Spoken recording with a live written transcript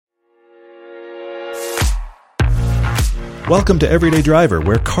Welcome to Everyday Driver,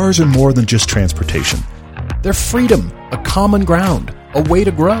 where cars are more than just transportation. They're freedom, a common ground, a way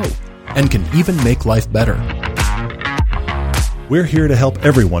to grow, and can even make life better. We're here to help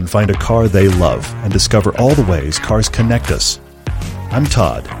everyone find a car they love and discover all the ways cars connect us. I'm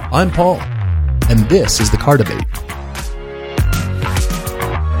Todd. I'm Paul, and this is the Car Debate.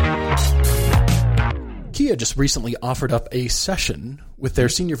 Kia just recently offered up a session with their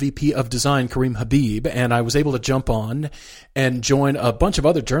Senior VP of Design, Kareem Habib, and I was able to jump on and join a bunch of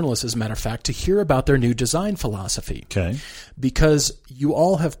other journalists, as a matter of fact, to hear about their new design philosophy. Okay. Because you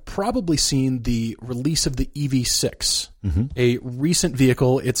all have probably seen the release of the EV6, a recent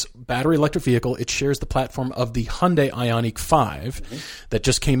vehicle. It's a battery electric vehicle. It shares the platform of the Hyundai Ioniq 5 that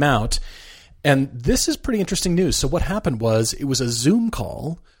just came out. And this is pretty interesting news. So what happened was it was a Zoom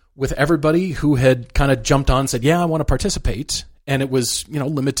call with everybody who had kind of jumped on and said, yeah, I want to participate. And it was,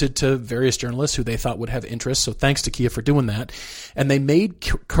 limited to various journalists who they thought would have interest. So thanks to Kia for doing that. And they made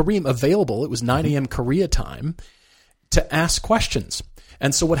Kareem available. It was 9 a.m. Korea time to ask questions.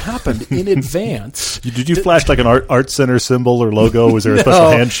 And so what happened in advance... Did you flash like an art center symbol or logo? Was there a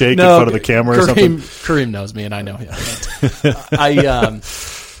special handshake in front of the camera or something? Kareem knows me and I know him.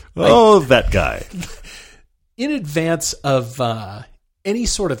 That guy. In advance of... any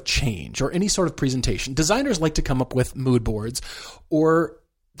sort of change or any sort of presentation, designers like to come up with mood boards or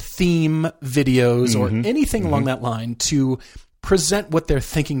theme videos or anything along that line to present what they're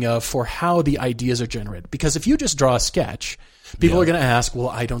thinking of for how the ideas are generated. Because if you just draw a sketch, people are going to ask, well,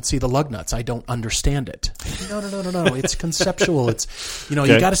 I don't see the lug nuts. I don't understand it. No. It's conceptual. It's, you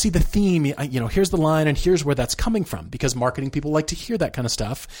got to see the theme. Here's the line and here's where that's coming from, because marketing people like to hear that kind of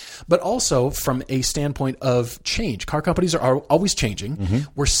stuff. But also from a standpoint of change, car companies are always changing.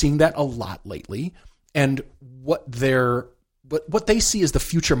 We're seeing that a lot lately. And what they see is the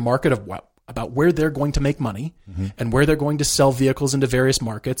future market of about where they're going to make money and where they're going to sell vehicles into various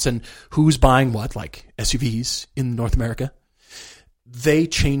markets and who's buying what, like SUVs in North America. They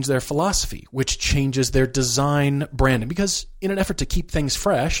change their philosophy, which changes their design branding, because in an effort to keep things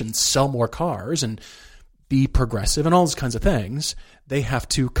fresh and sell more cars and be progressive and all those kinds of things, they have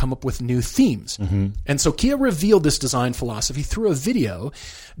to come up with new themes. And so Kia revealed this design philosophy through a video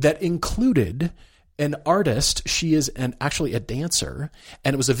that included an artist. She is actually a dancer,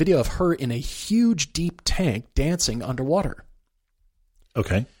 and it was a video of her in a huge deep tank dancing underwater.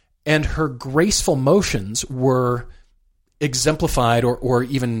 Okay. And her graceful motions were exemplified or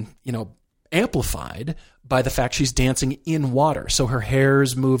even, amplified by the fact she's dancing in water. So her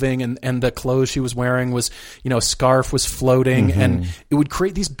hair's moving and the clothes she was wearing was, a scarf was floating and it would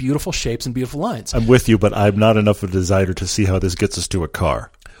create these beautiful shapes and beautiful lines. I'm with you, but I'm not enough of a designer to see how this gets us to a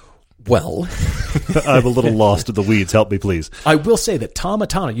car. Well, I'm a little lost in the weeds. Help me, please. I will say that Tom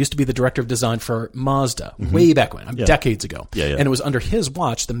Atana used to be the director of design for Mazda way back when, decades ago. Yeah. And it was under his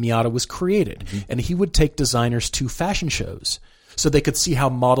watch the Miata was created. And he would take designers to fashion shows so they could see how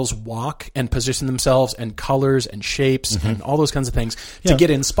models walk and position themselves and colors and shapes and all those kinds of things to get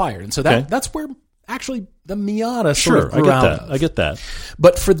inspired. And so that's where actually the Miata sort of grew out of. I get that.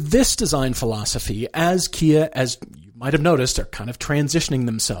 But for this design philosophy, as Kia, as you might have noticed, are kind of transitioning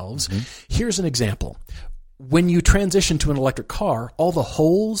themselves. Here's an example. When you transition to an electric car, all the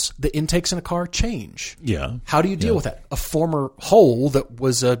holes, the intakes in a car change. Yeah. How do you deal with that? A former hole that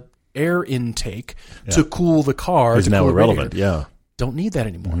was a air intake to cool the car is now irrelevant. Don't need that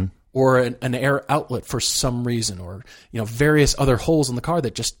anymore. Or an air outlet for some reason, or various other holes in the car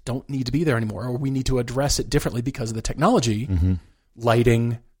that just don't need to be there anymore, or we need to address it differently because of the technology,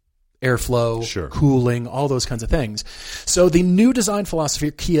 lighting, airflow, cooling, all those kinds of things. So the new design philosophy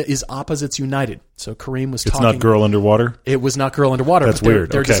of Kia is opposites united. So Kareem was talking... It's not girl underwater? It was not girl underwater. That's weird.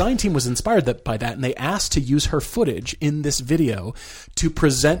 Their design team was inspired by that, and they asked to use her footage in this video to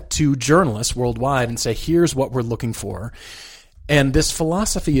present to journalists worldwide and say, here's what we're looking for. And this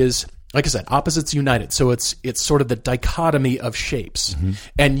philosophy is, like I said, opposites united. So it's sort of the dichotomy of shapes.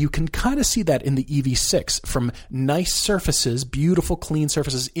 And you can kind of see that in the EV6 from nice surfaces, beautiful, clean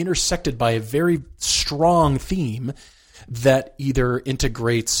surfaces intersected by a very strong theme that either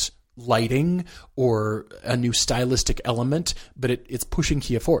integrates lighting or a new stylistic element, but it's pushing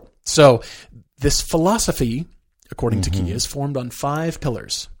Kia forward. So this philosophy, according to Kia, is formed on 5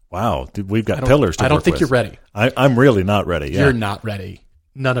 pillars. Wow. We've got pillars to work with. I don't think you're ready. I'm really not ready. You're not ready.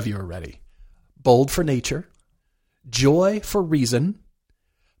 None of you are ready. Bold for nature, joy for reason,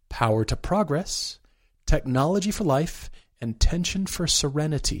 power to progress, technology for life, and tension for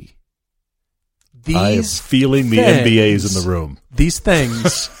serenity. I am feeling the NBAs in the room. These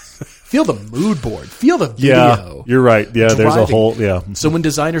things Feel the mood board. Feel the video. Yeah, you're right. Yeah, there's a whole, So when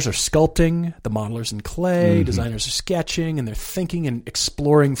designers are sculpting, the modelers in clay, designers are sketching, and they're thinking and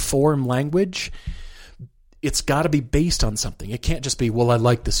exploring form language, it's got to be based on something. It can't just be, well, I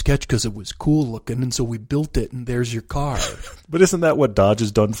liked the sketch because it was cool looking, and so we built it, and there's your car. But isn't that what Dodge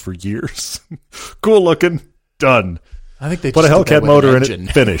has done for years? Cool looking, done. I think they put a Hellcat motor in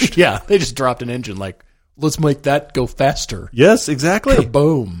it, finished. Yeah, they just dropped an engine like, let's make that go faster. Yes, exactly.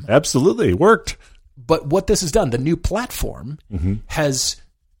 Kaboom. Absolutely. Worked. But what this has done, the new platform has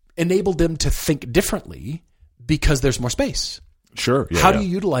enabled them to think differently because there's more space. Sure. Yeah, How do you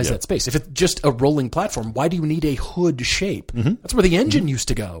utilize that space? If it's just a rolling platform, why do you need a hood shape? That's where the engine used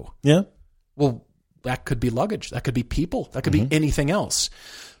to go. Yeah. Well, that could be luggage. That could be people. That could be anything else.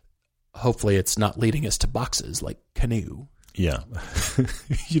 Hopefully it's not leading us to boxes like canoe. Yeah.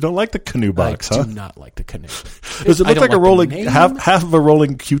 You don't like the canoe box, huh? I do not like the canoe. Does it look like a rolling half of a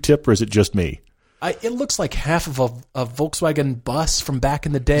rolling Q-tip, or is it just me? It looks like half of a Volkswagen bus from back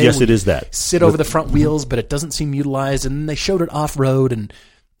in the day. Yes, it is that. Sit over the front wheels, but it doesn't seem utilized. And then they showed it off road. And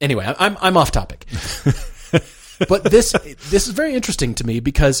anyway, I'm off topic. But this is very interesting to me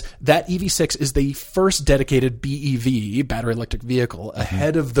because that EV6 is the first dedicated BEV, battery electric vehicle,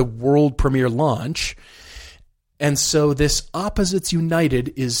 ahead of the world premiere launch. And so this Opposites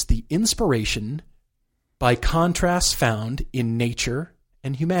United is the inspiration by contrasts found in nature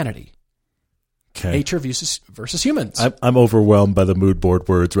and humanity. Okay. Nature versus humans. I'm overwhelmed by the mood board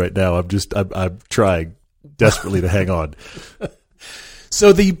words right now. I'm trying desperately to hang on.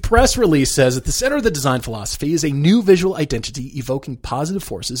 So the press release says at the center of the design philosophy is a new visual identity evoking positive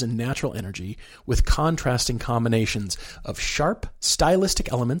forces and natural energy with contrasting combinations of sharp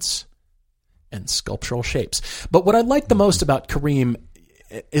stylistic elements and sculptural shapes. But what I like the most about Kareem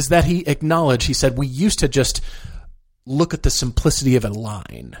is that he said, we used to just look at the simplicity of a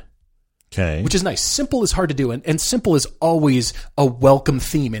line. Okay. Which is nice. Simple is hard to do, and simple is always a welcome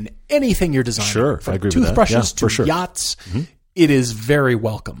theme in anything you're designing. Sure, From I agree toothbrushes with that. to yachts, it is very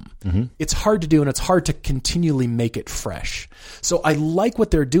welcome. It's hard to do, and it's hard to continually make it fresh. So I like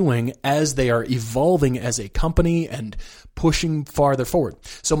what they're doing as they are evolving as a company and pushing farther forward.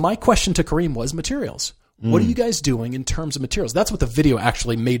 So my question to Kareem was materials. What are you guys doing in terms of materials? That's what the video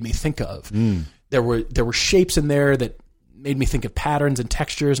actually made me think of. There were shapes in there that made me think of patterns and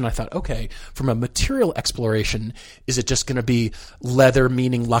textures, and I thought, okay, from a material exploration, is it just going to be leather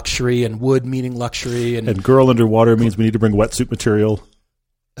meaning luxury and wood meaning luxury? And girl underwater means we need to bring wetsuit material.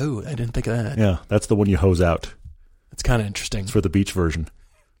 Oh, I didn't think of that. Yeah, that's the one you hose out. That's kind of interesting. It's for the beach version.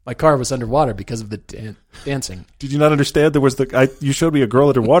 My car was underwater because of the dancing. Did you not understand? There was you showed me a girl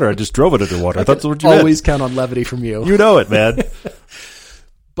underwater. I just drove it underwater. I thought that's what you meant. Always count on levity from you. You know it, man.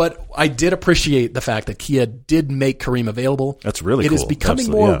 But I did appreciate the fact that Kia did make Kareem available. That's really cool. It is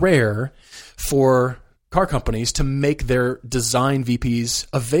becoming more rare for car companies to make their design VPs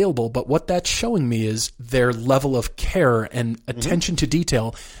available. But what that's showing me is their level of care and attention to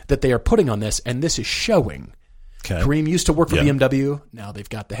detail that they are putting on this. And this is showing. Okay. Kareem used to work for BMW. Now they've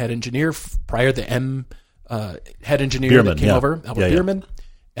got the head engineer. Prior, the head engineer Bierman, that came over, Albert Bierman.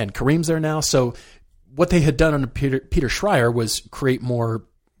 And Kareem's there now. So what they had done under Peter Schreier was create more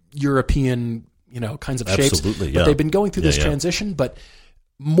European, kinds of shapes. Absolutely, but they've been going through this transition, but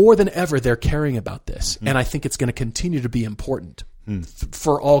more than ever, they're caring about this. And I think it's going to continue to be important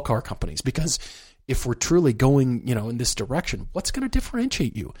for all car companies, because if we're truly going, in this direction, what's going to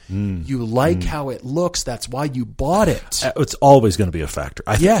differentiate you? You like how it looks. That's why you bought it. It's always going to be a factor.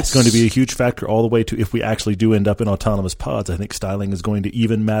 I think it's going to be a huge factor all the way to if we actually do end up in autonomous pods. I think styling is going to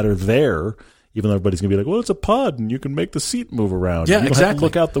even matter there. Even though everybody's going to be like, well, it's a pod and you can make the seat move around. Yeah, you don't have to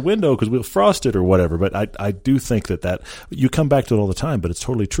look out the window because we'll frost it or whatever. But I do think that you come back to it all the time, but it's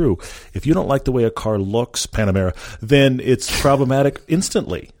totally true. If you don't like the way a car looks, Panamera, then it's problematic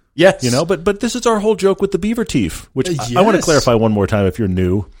instantly. Yes. But this is our whole joke with the beaver teeth, which I want to clarify one more time if you're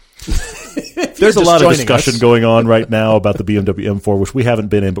new. There's a lot of discussion going on right now about the BMW M4, which we haven't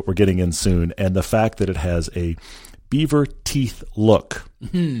been in, but we're getting in soon. And the fact that it has a beaver teeth look.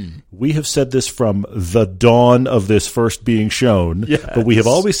 We have said this from the dawn of this first being shown, but we have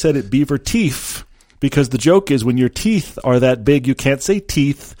always said it beaver teeth because the joke is when your teeth are that big, you can't say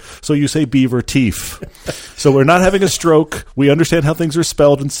teeth, so you say beaver teeth. So we're not having a stroke. We understand how things are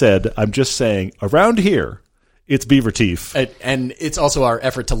spelled and said. I'm just saying around here, It's beaver teeth. And it's also our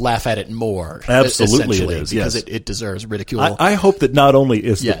effort to laugh at it more. Absolutely it is, because yes. it deserves ridicule. I hope that not only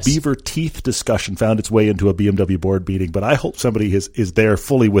is the beaver teeth discussion found its way into a BMW board meeting, but I hope somebody is there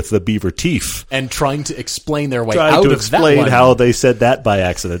fully with the beaver teeth. And trying to explain their way out of that one. Trying to explain how they said that by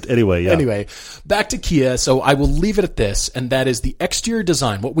accident. Anyway, back to Kia. So I will leave it at this, and that is the exterior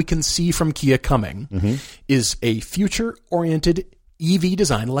design. What we can see from Kia coming is a future-oriented EV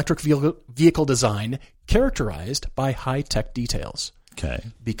design, electric vehicle design, characterized by high-tech details. Okay.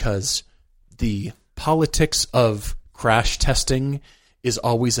 Because the politics of crash testing is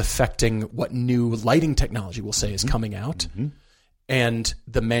always affecting what new lighting technology, we'll say, is coming out. And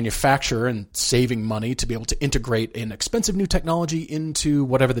the manufacturer and saving money to be able to integrate an expensive new technology into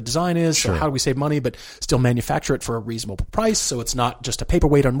whatever the design is. Sure. So how do we save money but still manufacture it for a reasonable price so it's not just a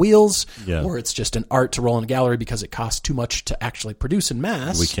paperweight on wheels or it's just an art to roll in a gallery because it costs too much to actually produce in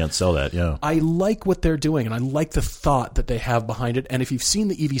mass. We can't sell that, I like what they're doing, and I like the thought that they have behind it. And if you've seen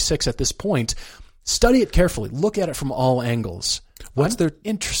the EV6 at this point, study it carefully. Look at it from all angles. What do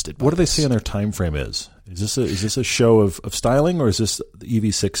they say on their time frame is? Is this a show of styling, or is this the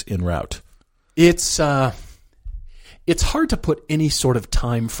EV6 en route? It's hard to put any sort of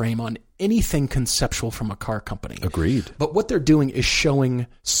time frame on anything conceptual from a car company. Agreed. But what they're doing is showing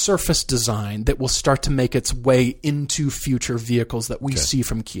surface design that will start to make its way into future vehicles that we see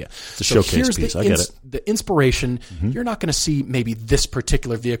from Kia. It's a showcase piece. I get it. The inspiration, you're not going to see maybe this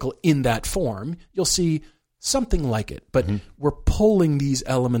particular vehicle in that form. You'll see something like it. But we're pulling these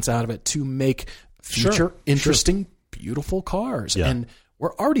elements out of it to make future, interesting, beautiful cars. Yeah. And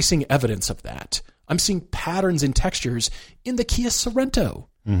we're already seeing evidence of that. I'm seeing patterns and textures in the Kia Sorento.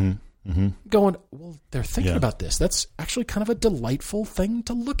 Going, well, they're thinking about this. That's actually kind of a delightful thing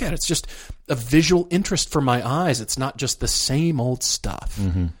to look at. It's just a visual interest for my eyes. It's not just the same old stuff.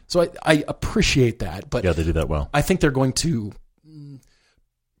 So I appreciate that. But yeah, they do that well. I think they're going to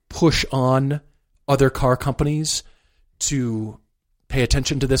push on other car companies to pay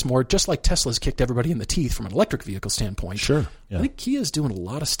attention to this more, just like Tesla's kicked everybody in the teeth from an electric vehicle standpoint. Sure. Yeah. I think Kia's doing a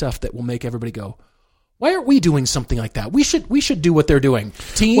lot of stuff that will make everybody go, why aren't we doing something like that? We should do what they're doing.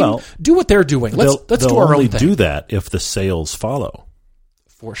 Team, do what they're doing. Let's do our own thing. They'll only do that if the sales follow.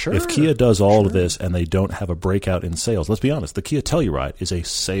 For sure. If Kia does all of this and they don't have a breakout in sales, let's be honest, the Kia Telluride is a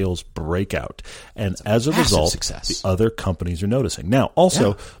sales breakout. And as a result, the other companies are noticing. Now,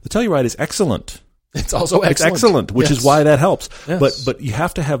 also, the Telluride is excellent. It's also excellent. It's excellent, which is why that helps. Yes. But you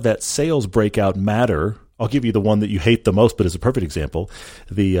have to have that sales breakout matter. I'll give you the one that you hate the most, but as a perfect example,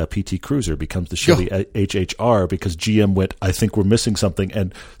 the PT Cruiser becomes the Chevy HHR because GM went, I think we're missing something,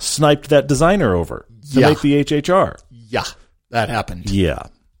 and sniped that designer over to make the HHR. Yeah, that happened. Yeah.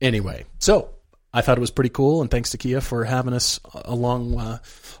 Anyway, so I thought it was pretty cool, and thanks to Kia for having us along for that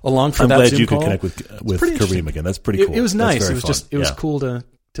Zoom call. I'm glad you could connect with Kareem again. That's pretty cool. It was nice. It was cool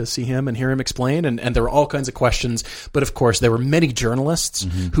to see him and hear him explain, and there were all kinds of questions. But of course, there were many journalists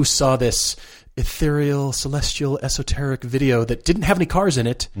who saw this ethereal, celestial, esoteric video that didn't have any cars in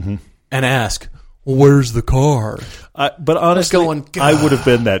it and ask, where's the car? But honestly, I would have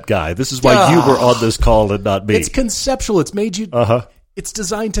been that guy. This is why you were on this call and not me. It's conceptual. It's made you... It's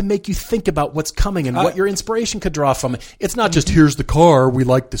designed to make you think about what's coming and what your inspiration could draw from it. It's not just, here's the car, we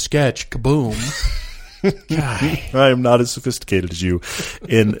like the sketch, kaboom. I am not as sophisticated as you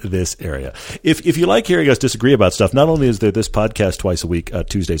in this area. If you like hearing us disagree about stuff, not only is there this podcast twice a week,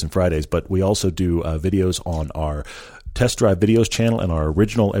 Tuesdays and Fridays, but we also do videos on our Test Drive Videos channel and our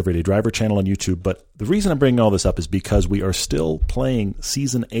original Everyday Driver channel on YouTube. But the reason I'm bringing all this up is because we are still playing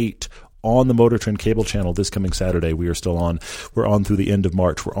Season 8 on the Motor Trend cable channel this coming Saturday. We are still on. We're on through the end of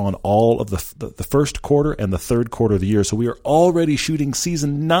March. We're on all of the first quarter and the third quarter of the year. So we are already shooting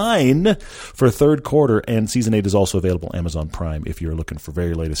Season 9 for third quarter, and Season 8 is also available on Amazon Prime if you're looking for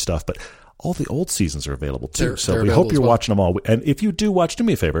very latest stuff. But all the old seasons are available too. So we hope you're watching them all. And if you do watch, do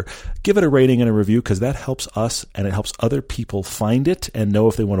me a favor, give it a rating and a review, because that helps us and it helps other people find it and know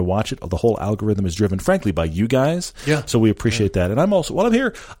if they want to watch it. The whole algorithm is driven, frankly, by you guys. Yeah. So we appreciate that. And I'm also, while I'm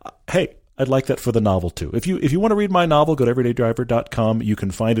here, hey, I'd like that for the novel too. If you want to read my novel, go to everydaydriver.com. You can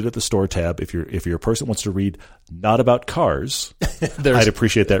find it at the store tab. If you're a person who wants to read not about cars, I'd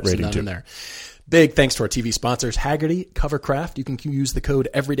appreciate that rating too. There. Big thanks to our TV sponsors, Haggerty, Covercraft. You can use the code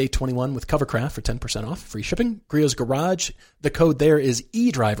Everyday21 with Covercraft for 10% off. Free shipping. Griot's Garage. The code there is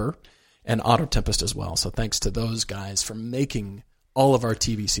eDriver, and Auto Tempest as well. So thanks to those guys for making all of our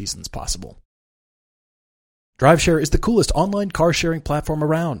TV seasons possible. DriveShare is the coolest online car sharing platform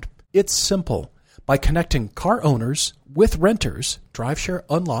around. It's simple. By connecting car owners with renters, DriveShare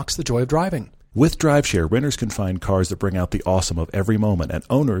unlocks the joy of driving. With DriveShare, renters can find cars that bring out the awesome of every moment, and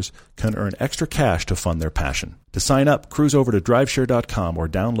owners can earn extra cash to fund their passion. To sign up, cruise over to driveshare.com or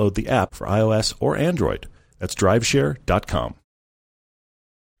download the app for iOS or Android. That's driveshare.com.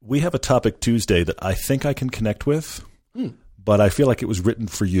 We have a topic Tuesday that I think I can connect with, but I feel like it was written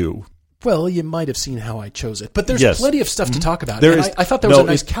for you. Well, you might have seen how I chose it. But there's plenty of stuff to talk about. I thought there was a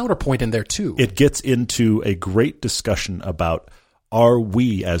nice counterpoint in there, too. It gets into a great discussion about, are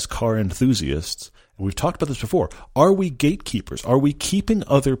we as car enthusiasts, and we've talked about this before, are we gatekeepers? Are we keeping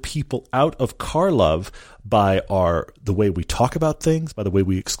other people out of car love by the way we talk about things, by the way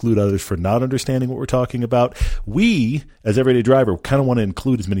we exclude others for not understanding what we're talking about? We, as everyday driver, kind of want to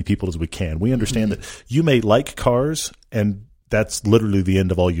include as many people as we can. We understand that you may like cars, and that's literally the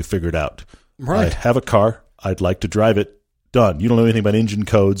end of all you figured out. Right. I have a car. I'd like to drive it. Done. You don't know anything about engine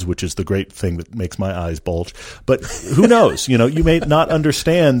codes, which is the great thing that makes my eyes bulge. But who knows? You may not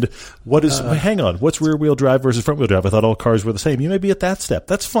understand what is. Hang on. What's rear wheel drive versus front wheel drive? I thought all cars were the same. You may be at that step.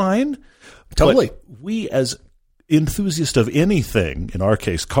 That's fine. Totally. But we, as enthusiasts of anything, in our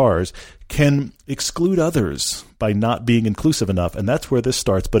case cars, can exclude others by not being inclusive enough, and that's where this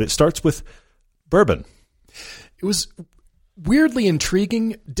starts. But it starts with bourbon. It was weirdly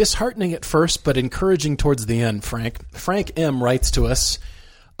intriguing, disheartening at first, but encouraging towards the end, Frank. Frank M. writes to us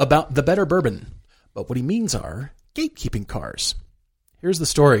about the better bourbon, but what he means are gatekeeping cars. Here's the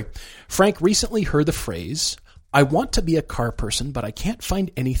story. Frank recently heard the phrase, "I want to be a car person, but I can't find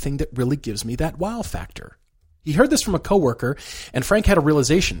anything that really gives me that wow factor." He heard this from a coworker, and Frank had a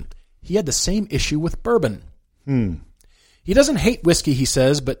realization. He had the same issue with bourbon. He doesn't hate whiskey, he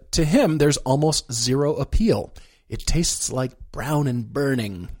says, but to him, there's almost zero appeal. It tastes like brown and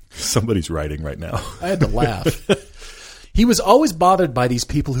burning. Somebody's writing right now. I had to laugh. He was always bothered by these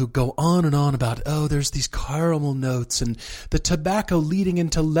people who go on and on about, there's these caramel notes and the tobacco leading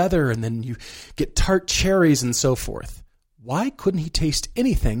into leather, and then you get tart cherries and so forth. Why couldn't he taste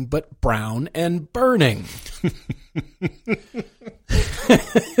anything but brown and burning?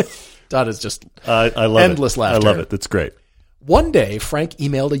 That is just I love endless laughter. I love it. That's great. One day, Frank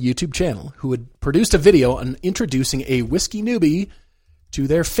emailed a YouTube channel who had produced a video on introducing a whiskey newbie to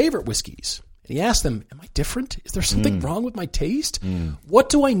their favorite whiskeys. And he asked them, am I different? Is there something wrong with my taste? What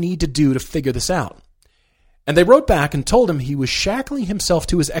do I need to do to figure this out? And they wrote back and told him he was shackling himself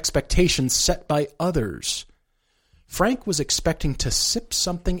to his expectations set by others. Frank was expecting to sip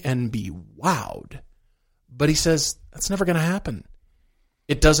something and be wowed. But he says, that's never going to happen.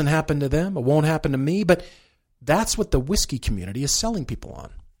 It doesn't happen to them. It won't happen to me. But that's what the whiskey community is selling people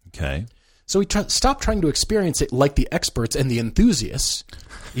on. Okay. So he stopped trying to experience it like the experts and the enthusiasts.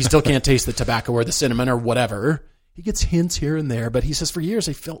 He still can't taste the tobacco or the cinnamon or whatever. He gets hints here and there, but he says for years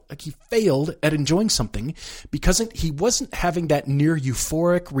he felt like he failed at enjoying something because he wasn't having that near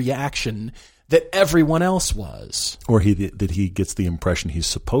euphoric reaction that everyone else was. Or that he gets the impression he's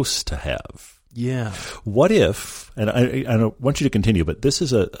supposed to have. Yeah. What if, and I want you to continue, but this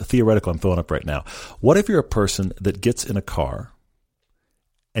is a theoretical I'm throwing up right now. What if you're a person that gets in a car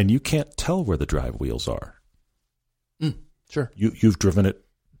and you can't tell where the drive wheels are? Sure. You've driven it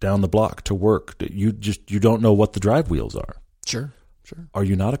down the block to work. You don't know what the drive wheels are. Sure. Are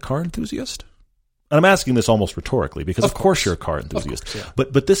you not a car enthusiast? And I'm asking this almost rhetorically because of course you're a car enthusiast. Of course, yeah.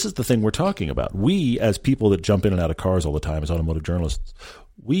 But this is the thing we're talking about. We, as people that jump in and out of cars all the time as automotive journalists,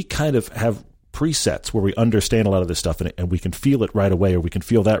 we kind of have presets where we understand a lot of this stuff and we can feel it right away, or we can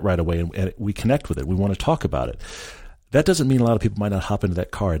feel that right away, and we connect with it. We want to talk about it. That doesn't mean a lot of people might not hop into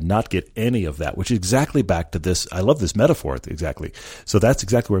that car and not get any of that, which is exactly back to this. I love this metaphor exactly. So that's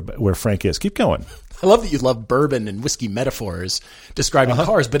exactly where Frank is. Keep going. I love that you love bourbon and whiskey metaphors describing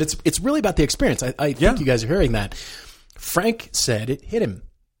cars, but it's really about the experience. I think you guys are hearing that. Frank said it hit him.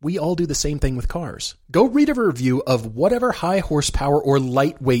 We all do the same thing with cars. Go read a review of whatever high horsepower or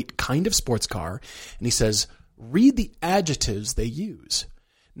lightweight kind of sports car, and he says, read the adjectives they use.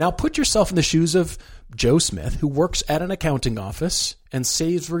 Now put yourself in the shoes of Joe Smith, who works at an accounting office and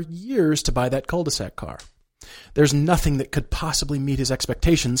saves for years to buy that cul-de-sac car. There's nothing that could possibly meet his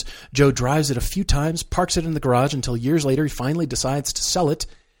expectations. Joe drives it a few times, parks it in the garage until years later he finally decides to sell it.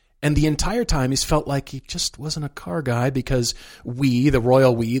 And the entire time he's felt like he just wasn't a car guy because we, the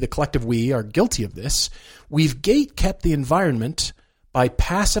royal we, the collective we, are guilty of this. We've gate-kept the environment by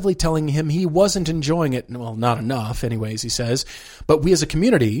passively telling him he wasn't enjoying it. Well, not enough, anyways, he says. But we as a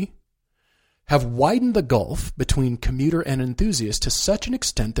community have widened the gulf between commuter and enthusiast to such an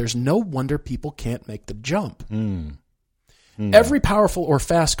extent there's no wonder people can't make the jump. Every powerful or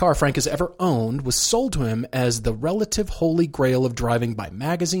fast car Frank has ever owned was sold to him as the relative holy grail of driving by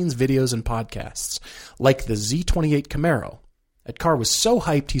magazines, videos, and podcasts, like the Z28 Camaro. That car was so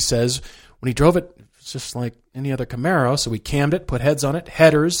hyped, he says, When he drove it, it's just like any other Camaro. So we cammed it, put heads on it,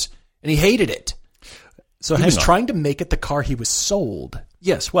 headers, and he hated it. So he was trying to make it the car he was sold.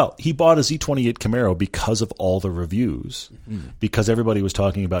 Yes, well, he bought a Z28 Camaro because of all the reviews, because everybody was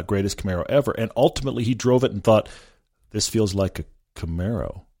talking about greatest Camaro ever, and ultimately he drove it and thought, this feels like a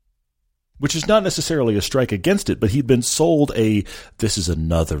Camaro, which is not necessarily a strike against it, but he'd been sold this is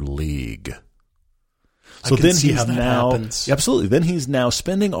another league. So then he's now, absolutely, then he's now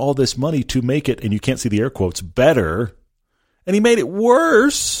spending all this money to make it, and you can't see the air quotes, better, and he made it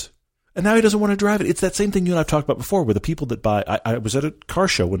worse. And now he doesn't want to drive it. It's that same thing you and I've talked about before, where the people that buy. I was at a car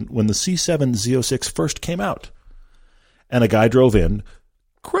show when the C7 Z06 first came out, and a guy drove in,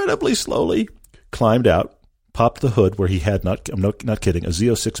 incredibly slowly, climbed out, popped the hood where he had I'm not kidding, a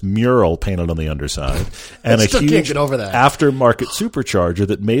Z06 mural painted on the underside, and a huge aftermarket supercharger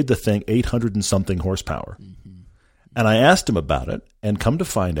that made the thing 800 and something horsepower. And I asked him about it, and come to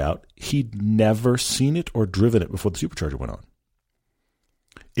find out, he'd never seen it or driven it before the supercharger went on.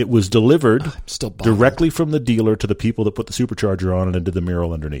 It was delivered directly from the dealer to the people that put the supercharger on and into the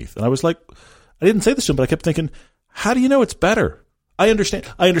mural underneath. And I was like, I didn't say this to him, but I kept thinking, how do you know it's better? I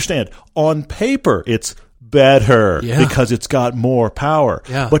understand. On paper, it's better because it's got more power.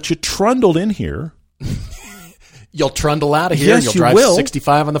 Yeah. But you trundled in here. You'll trundle out of here. Yes, and you'll drive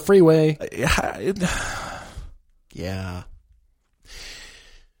 65 on the freeway. Yeah.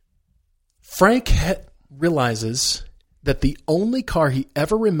 Frank realizes that the only car he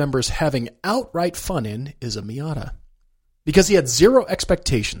ever remembers having outright fun in is a Miata. Because he had zero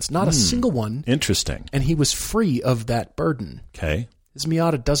expectations, not a single one. Interesting. And he was free of that burden. Okay. His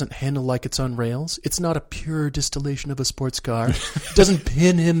Miata doesn't handle like it's on rails. It's not a pure distillation of a sports car. It doesn't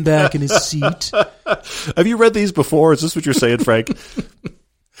pin him back in his seat. Have you read these before? Is this what you're saying, Frank?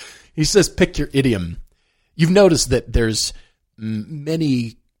 He says, pick your idiom. You've noticed that there's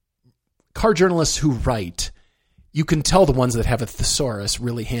many car journalists who write. You can tell the ones that have a thesaurus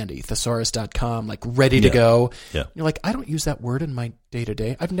really handy, thesaurus.com, like ready to go. Yeah. You're like, I don't use that word in my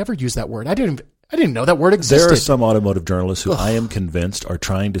day-to-day. I've never used that word. I didn't know that word existed. There are some automotive journalists who I am convinced are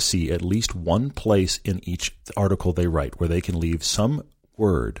trying to see at least one place in each article they write where they can leave some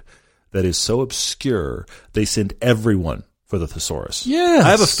word that is so obscure they send everyone for the thesaurus. Yes. I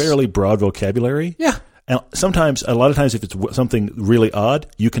have a fairly broad vocabulary. Yeah. And a lot of times, if it's something really odd,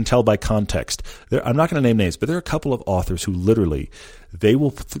 you can tell by context. I'm not going to name names, but there are a couple of authors who literally, they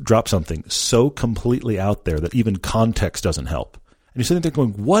will drop something so completely out there that even context doesn't help. And you're sitting there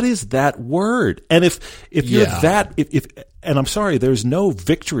going, what is that word? And if you're and I'm sorry, there's no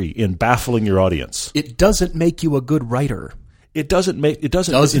victory in baffling your audience. It doesn't make you a good writer. It doesn't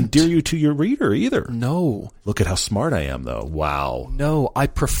endear you to your reader either. No. Look at how smart I am, though. Wow. No, I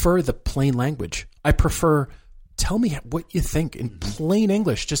prefer the plain language. I prefer, tell me what you think in plain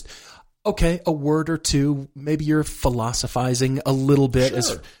English. Just, okay, a word or two. Maybe you're philosophizing a little bit,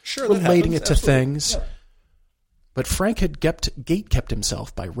 relating it to things. Yeah. But Frank had gate-kept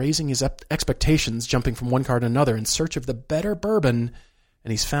himself by raising his expectations, jumping from one car to another in search of the better bourbon,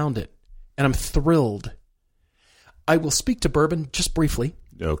 and he's found it. And I'm thrilled. I will speak to bourbon just briefly.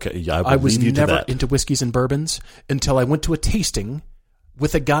 Okay, yeah, I was never into whiskeys and bourbons until I went to a tasting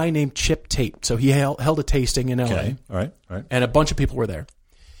with a guy named Chip Tate. So he held a tasting in LA. Okay, all right. And a bunch of people were there.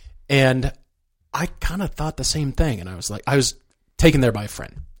 And I kind of thought the same thing. And I was taken there by a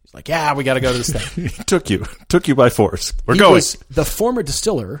friend. He's like, yeah, we got to go to this thing. He took you by force. We're going. He was the former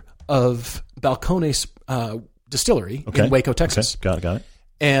distiller of Balcones Distillery in Waco, Texas. Okay, got it.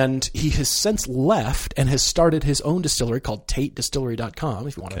 And he has since left and has started his own distillery called TateDistillery.com,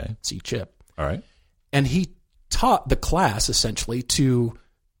 if you want to see Chip. All right. And he taught the class, essentially, to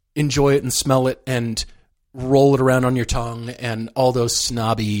enjoy it and smell it and roll it around on your tongue and all those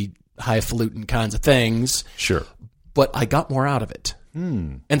snobby, highfalutin kinds of things. Sure. But I got more out of it.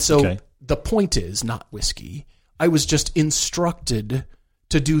 And so the point is, not whiskey, I was just instructed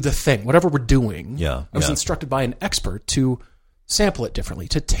to do the thing, whatever we're doing. Yeah. I was instructed by an expert to sample it differently,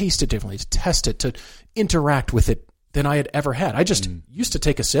 to taste it differently, to test it, to interact with it than I had ever had. I just used to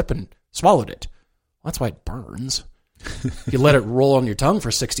take a sip and swallowed it. Well, that's why it burns. If you let it roll on your tongue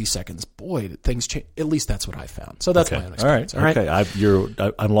for 60 seconds, boy, things change. At least that's what I found. So that's my own experience. All right.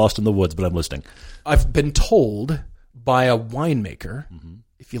 Okay. I'm lost in the woods, but I'm listening. I've been told by a winemaker,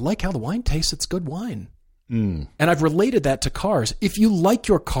 if you like how the wine tastes, it's good wine. And I've related that to cars. If you like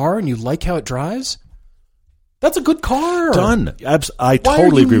your car and you like how it drives, that's a good car. Done. I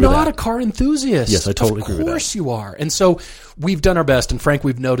totally agree with that. Why are you not a car enthusiast? Yes, I totally agree with that. Of course you are. And so we've done our best, and Frank,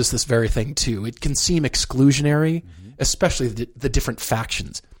 we've noticed this very thing too. It can seem exclusionary, especially the different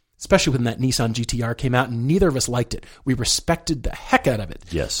factions. especially when that Nissan GTR came out, and neither of us liked it. We respected the heck out of it.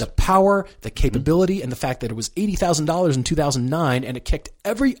 Yes. The power, the capability, and the fact that it was $80,000 in 2009, and it kicked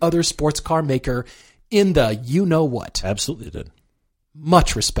every other sports car maker in the you-know-what. Absolutely did.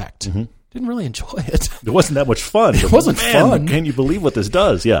 Much respect. Didn't really enjoy it. It wasn't that much fun. It wasn't fun. Can you believe what this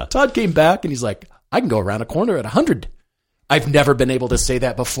does? Yeah. Todd came back, and he's like, I can go around a corner at 100. I've never been able to say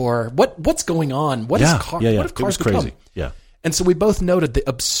that before. What's going on? What have cars become? Crazy. Yeah. And so we both noted the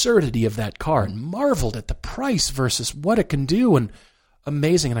absurdity of that car and marveled at the price versus what it can do, and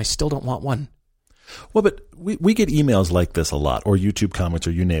amazing, and I still don't want one. Well, but we get emails like this a lot, or YouTube comments,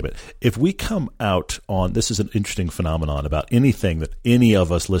 or you name it. If we come out on, this is an interesting phenomenon about anything that any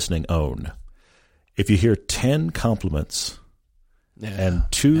of us listening own. If you hear 10 compliments and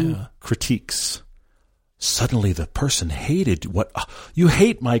 2 critiques, suddenly the person hated you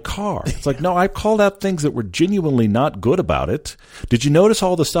hate my car. It's like, no, I called out things that were genuinely not good about it. Did you notice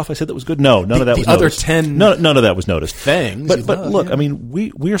all the stuff I said that was good? No, none of that was noticed. The other 10 none of that was noticed. Things. But look, I mean,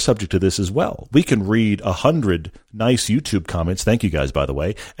 we are subject to this as well. We can read 100 nice YouTube comments. Thank you guys, by the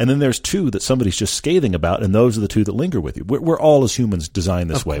way. And then there's 2 that somebody's just scathing about, and those are the 2 that linger with you. We're all as humans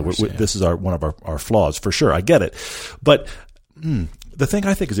designed this way. This is one of our flaws for sure. I get it. But the thing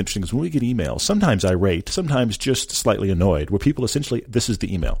I think is interesting is when we get emails, sometimes irate, sometimes just slightly annoyed, where people essentially, this is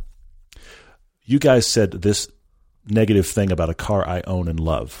the email. You guys said this negative thing about a car I own and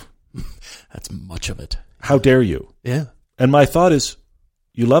love. That's much of it. How dare you? Yeah. And my thought is,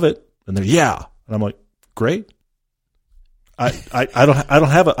 you love it? And they're, yeah. And I'm like, great. I don't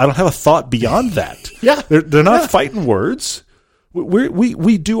have a thought beyond that. Yeah. They're not fighting words.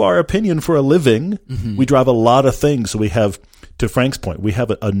 We do our opinion for a living. We drive a lot of things, so we have, to Frank's point, we have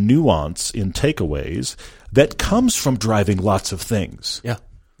a nuance in takeaways that comes from driving lots of things. Yeah.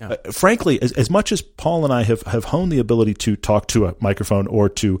 Frankly, as much as Paul and I have honed the ability to talk to a microphone or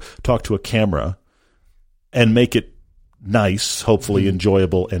to talk to a camera and make it nice, hopefully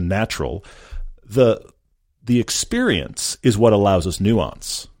enjoyable and natural, the experience is what allows us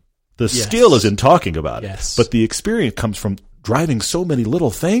nuance. The skill is in talking about it, but the experience comes from driving so many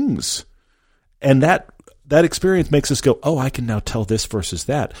little things, and that experience makes us go, oh, I can now tell this versus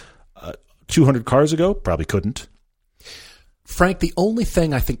that. 200 cars ago, probably couldn't. Frank, the only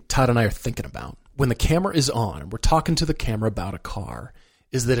thing I think Todd and I are thinking about when the camera is on and we're talking to the camera about a car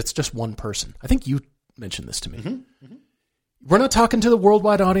is that it's just one person. I think you mentioned this to me. We're not talking to the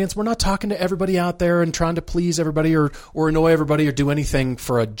worldwide audience. We're not talking to everybody out there and trying to please everybody or annoy everybody or do anything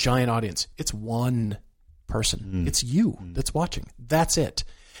for a giant audience. It's one person. It's you that's watching. That's it.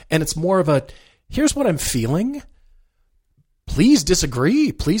 And it's more of a, here's what I'm feeling. Please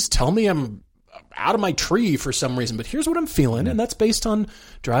disagree. Please tell me I'm out of my tree for some reason, but here's what I'm feeling. And that's based on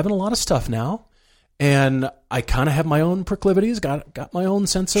driving a lot of stuff now. And I kind of have my own proclivities, got my own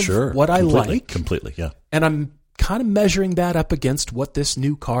sense of what I like. Completely, yeah. And I'm kind of measuring that up against what this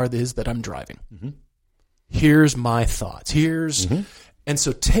new car is that I'm driving. Here's my thoughts. And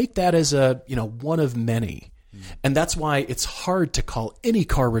so take that as one of many. And that's why it's hard to call any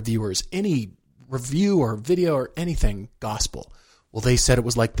car reviewers, any review or video or anything gospel. Well, they said it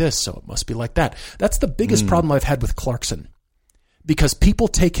was like this, so it must be like that. That's the biggest problem I've had with Clarkson, because people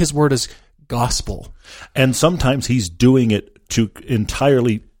take his word as gospel. And sometimes he's doing it to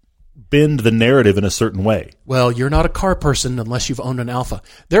entirely bend the narrative in a certain way. Well, you're not a car person unless you've owned an Alfa.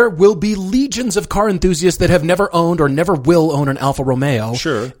 There will be legions of car enthusiasts that have never owned or never will own an Alfa Romeo.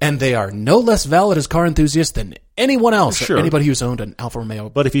 Sure. And they are no less valid as car enthusiasts than anyone else or anybody who's owned an Alfa Romeo.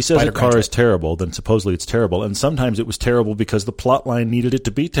 But if he says a car is terrible, then supposedly it's terrible. And sometimes it was terrible because the plot line needed it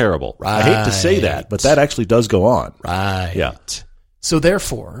to be terrible. Right. I hate to say that, but that actually does go on. Right. Yeah. So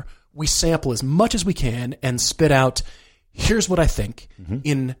therefore, we sample as much as we can and spit out, here's what I think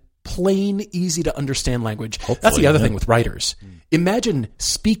in plain, easy to understand language. Hopefully, that's the other thing with writers. Imagine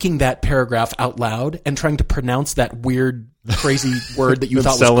speaking that paragraph out loud and trying to pronounce that weird, crazy word that you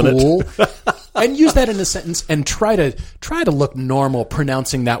thought was cool, and use that in a sentence and try to look normal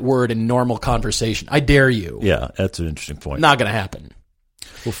pronouncing that word in normal conversation. I dare you. Yeah, that's an interesting point. Not going to happen.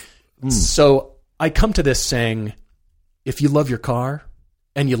 So I come to this saying, if you love your car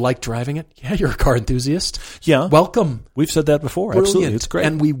and you like driving it, yeah, you're a car enthusiast. Yeah. Welcome. We've said that before. Brilliant. Absolutely. It's great.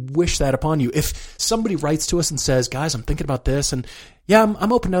 And we wish that upon you. If somebody writes to us and says, guys, I'm thinking about this, and yeah,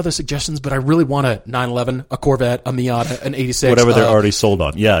 I'm open to other suggestions, but I really want a 911, a Corvette, a Miata, an 86. Whatever they're already sold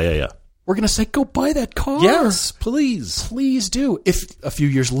on. Yeah. We're going to say, go buy that car. Yes, please. Please do. If a few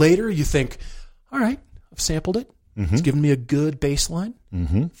years later you think, all right, I've sampled it. It's given me a good baseline.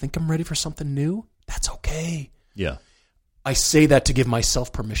 Think I'm ready for something new. That's okay. Yeah. I say that to give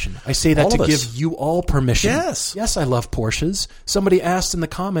myself permission. I say that to give you all permission. Yes. Yes, I love Porsches. Somebody asked in the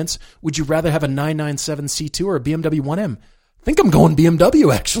comments, would you rather have a 997 C2 or a BMW 1M? I think I'm going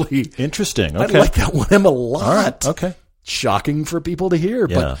BMW, actually. Interesting. Okay. I like that 1M a lot. All right. Okay. Shocking for people to hear,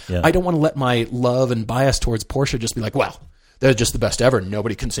 but I don't want to let my love and bias towards Porsche just be like, well, they're just the best ever.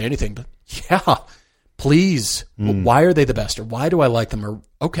 Nobody can say anything. But yeah, please. Why are they the best? Or why do I like them? Or,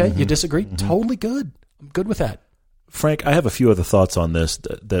 okay, you disagree? Totally good. I'm good with that. Frank, I have a few other thoughts on this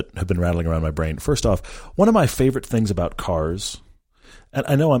that have been rattling around my brain. First off, one of my favorite things about cars, and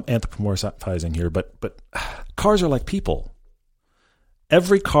I know I'm anthropomorphizing here, but cars are like people.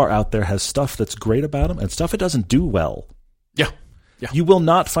 Every car out there has stuff that's great about them and stuff it doesn't do well. Yeah. You will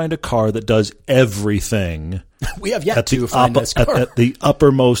not find a car that does everything. We have yet to find this car. At the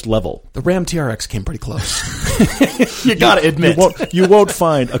uppermost level. The Ram TRX came pretty close. You got to admit. You won't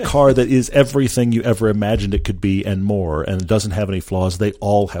find a car that is everything you ever imagined it could be and more, and it doesn't have any flaws. They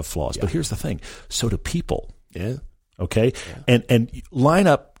all have flaws. Yeah. But here's the thing. So do people. Yeah. Okay? Yeah. And line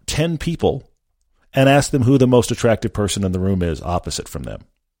up 10 people and ask them who the most attractive person in the room is opposite from them.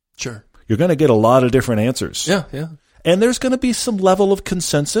 Sure. You're going to get a lot of different answers. Yeah. And there's going to be some level of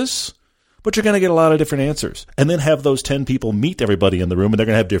consensus, but you're going to get a lot of different answers. And then have those 10 people meet everybody in the room, and they're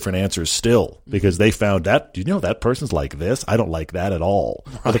going to have different answers still because they found that, that person's like this? I don't like that at all.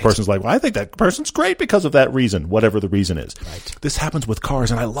 Right. Other person's like, well, I think that person's great because of that reason, whatever the reason is. Right. This happens with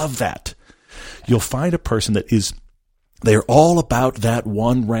cars, and I love that. You'll find a person that they're all about that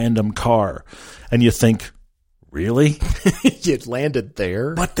one random car. And you think, really? You landed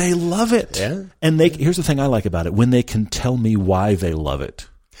there. But they love it. Yeah. And here's the thing I like about it. When they can tell me why they love it.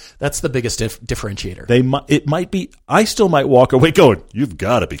 That's the biggest differentiator. It might be, I still might walk away going, you've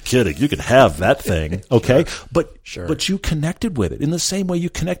got to be kidding. You can have that thing. Okay. Sure. But you connected with it in the same way you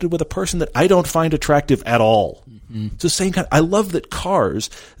connected with a person that I don't find attractive at all. Mm-hmm. It's the same kind. I love that cars,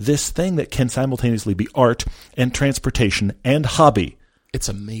 this thing that can simultaneously be art and transportation and hobby. It's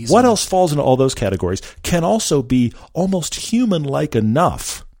amazing. What else falls into all those categories can also be almost human-like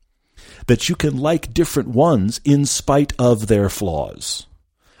enough that you can like different ones in spite of their flaws.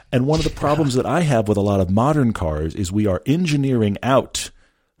 And one of the problems that I have with a lot of modern cars is we are engineering out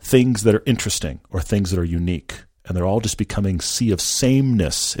things that are interesting or things that are unique. And they're all just becoming sea of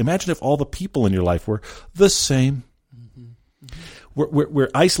sameness. Imagine if all the people in your life were the same. We're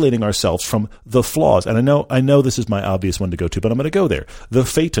isolating ourselves from the flaws. And I know this is my obvious one to go to, but I'm going to go there. The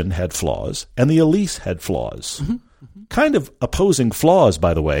Phaeton had flaws, and the Elise had flaws. Mm-hmm. Mm-hmm. Kind of opposing flaws,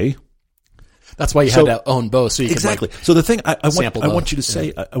 by the way. That's why you had to own both. So you exactly. Could so the thing I want you to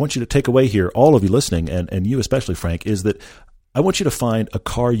say, I want you to take away here, all of you listening, and you especially, Frank, is that I want you to find a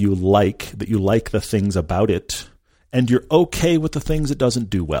car you like, that you like the things about it, and you're okay with the things it doesn't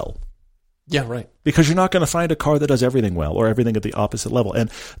do well. Yeah, right. Because you're not going to find a car that does everything well or everything at the opposite level. And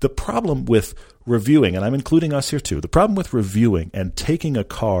the problem with reviewing, and I'm including us here too, the problem with reviewing and taking a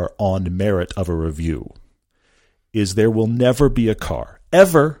car on merit of a review is there will never be a car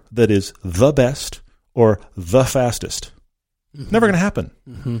ever that is the best or the fastest. Mm-hmm. Never going to happen.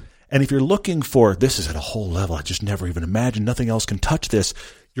 Mm-hmm. And if you're looking for, this is at a whole level, I just never even imagined, nothing else can touch this,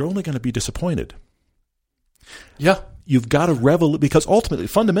 you're only going to be disappointed. Yeah. You've got to because ultimately,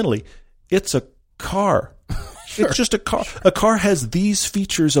 fundamentally, it's a car. Sure. It's just a car. A car has these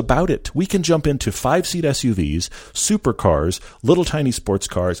features about it. We can jump into 5-seat SUVs, supercars, little tiny sports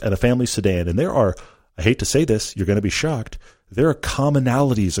cars, and a family sedan. And there are, I hate to say this, you're going to be shocked, there are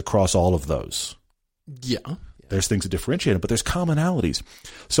commonalities across all of those. Yeah. There's things that differentiate them, but there's commonalities.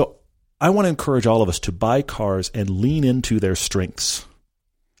 So I want to encourage all of us to buy cars and lean into their strengths.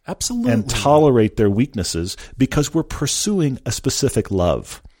 Absolutely. And tolerate their weaknesses because we're pursuing a specific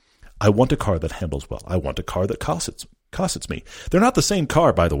love. I want a car that handles well. I want a car that costs me. They're not the same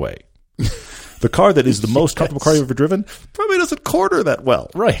car, by the way. The car that is the most comfortable car you've ever driven probably doesn't quarter that well.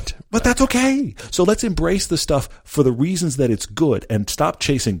 Right. But that's okay. So let's embrace the stuff for the reasons that it's good and stop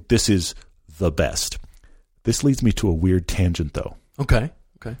chasing this is the best. This leads me to a weird tangent, though. Okay.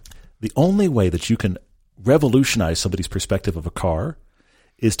 The only way that you can revolutionize somebody's perspective of a car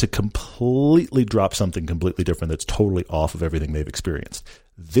is to completely drop something completely different that's totally off of everything they've experienced.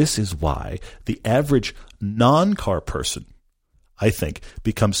 This is why the average non-car person, I think,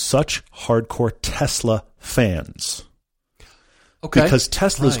 becomes such hardcore Tesla fans. Okay. Because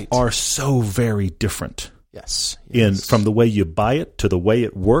Teslas are so very different. Yes. From the way you buy it to the way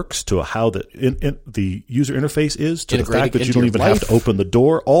it works to how the user interface is to the fact that you don't even have to open the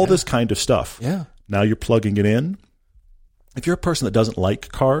door, all this kind of stuff. Yeah. Now you're plugging it in. If you're a person that doesn't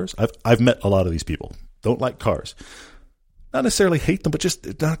like cars, I've met a lot of these people, don't like cars. Not necessarily hate them, but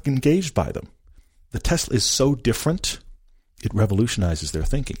just not engaged by them. The Tesla is so different it revolutionizes their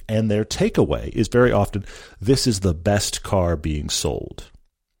thinking. And their takeaway is very often, this is the best car being sold.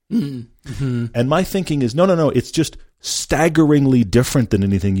 Mm-hmm. And my thinking is, no, it's just staggeringly different than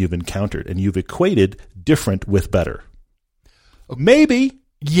anything you've encountered. And you've equated different with better. Maybe.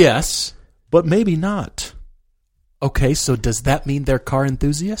 Yes. But maybe not. Okay, so does that mean they're car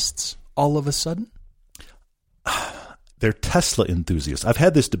enthusiasts all of a sudden? They're Tesla enthusiasts. I've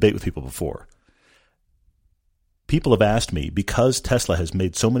had this debate with people before. People have asked me, because Tesla has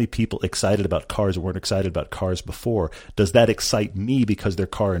made so many people excited about cars who weren't excited about cars before, does that excite me because they're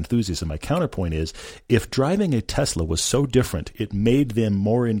car enthusiasts? And my counterpoint is, if driving a Tesla was so different, it made them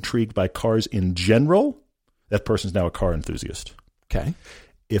more intrigued by cars in general, that person's now a car enthusiast. Okay.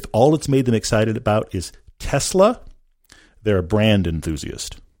 If all it's made them excited about is Tesla, they're a brand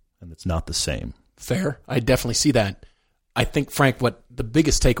enthusiast, and it's not the same. Fair. I definitely see that. I think, Frank, what the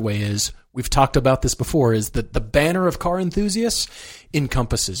biggest takeaway is, we've talked about this before, is that the banner of car enthusiasts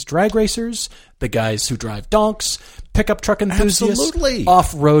encompasses drag racers, the guys who drive donks, pickup truck enthusiasts, absolutely,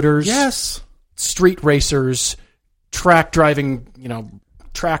 off-roaders, yes, street racers, track driving,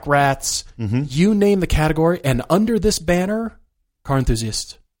 track rats, mm-hmm. You name the category, and under this banner, car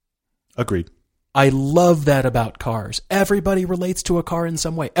enthusiasts. Agreed. I love that about cars. Everybody relates to a car in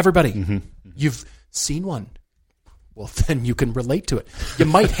some way. Everybody. Mm-hmm. You've seen one. Well, then you can relate to it. You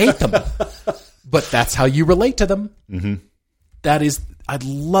might hate them, but that's how you relate to them. Mm-hmm. I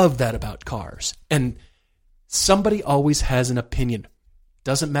love that about cars. And somebody always has an opinion.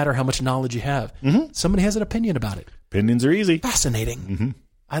 Doesn't matter how much knowledge you have. Mm-hmm. Somebody has an opinion about it. Opinions are easy. Fascinating. Mm-hmm.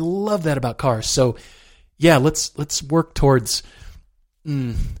 I love that about cars. So, yeah, let's work towards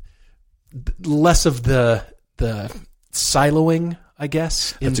less of the siloing, I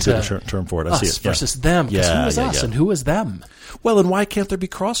guess. That's a good term for it. I see it. Versus them. Because who is us and who is them? Well, and why can't there be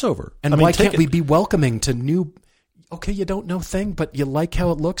crossover? And why can't we be welcoming to new, okay, you don't know thing, but you like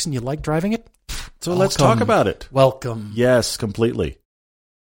how it looks and you like driving it? So let's talk about it. Welcome. Yes, completely.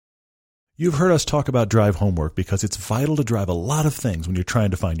 You've heard us talk about drive homework because it's vital to drive a lot of things when you're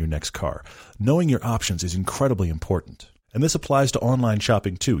trying to find your next car. Knowing your options is incredibly important. And this applies to online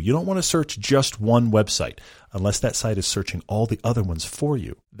shopping too. You don't want to search just one website unless that site is searching all the other ones for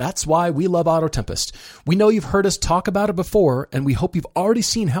you. That's why we love Auto Tempest. We know you've heard us talk about it before, and we hope you've already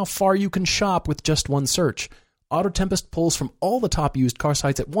seen how far you can shop with just one search. Auto Tempest pulls from all the top used car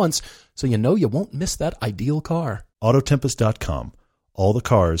sites at once, so you know you won't miss that ideal car. Autotempest.com. All the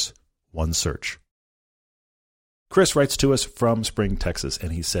cars, one search. Chris writes to us from Spring, Texas,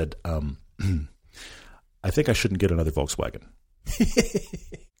 and he said, I think I shouldn't get another Volkswagen.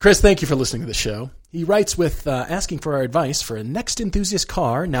 Chris, thank you for listening to the show. He writes with asking for our advice for a next enthusiast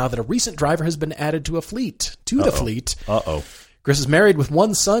car now that a recent driver has been added to the fleet. Uh-oh. Chris is married with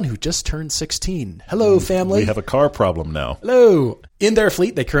one son who just turned 16. Hello, family. We have a car problem now. Hello. In their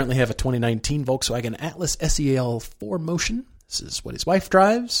fleet, they currently have a 2019 Volkswagen Atlas SEL 4Motion. This is what his wife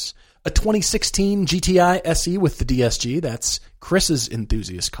drives. A 2016 GTI SE with the DSG. That's Chris's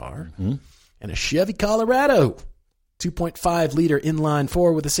enthusiast car. Mm-hmm. And a Chevy Colorado, 2.5-liter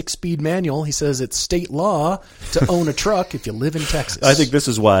inline-4 with a 6-speed manual. He says it's state law to own a truck if you live in Texas. I think this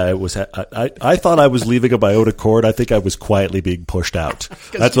is why I thought I was leaving of my own accord. I think I was quietly being pushed out.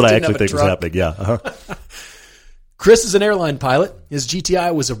 That's what I actually think was happening. Yeah. Uh-huh. Chris is an airline pilot. His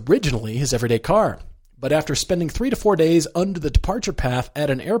GTI was originally his everyday car. But after spending 3 to 4 days under the departure path at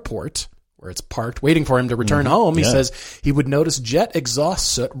an airport, where it's parked, waiting for him to return home, he says he would notice jet exhaust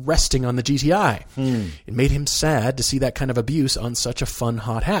soot resting on the GTI. It made him sad to see that kind of abuse on such a fun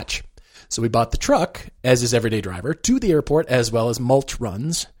hot hatch. So he bought the truck as his everyday driver to the airport, as well as mulch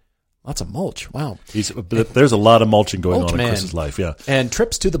runs. Lots of mulch. Wow. There's a lot of mulching going on in Chris's life, yeah. And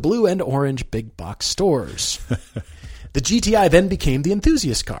trips to the blue and orange big box stores. The GTI then became the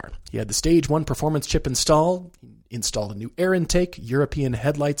enthusiast car. He had the Stage 1 performance chip installed. He installed a new air intake, European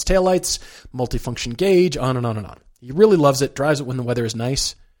headlights, taillights, multifunction gauge, on and on and on. He really loves it, drives it when the weather is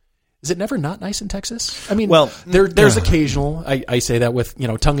nice. Is it never not nice in Texas? I mean, well, there's occasional, I say that with,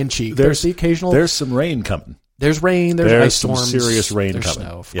 tongue-in-cheek. There's the occasional. There's some rain coming. There's rain, there's ice storms. Some serious rain there's coming.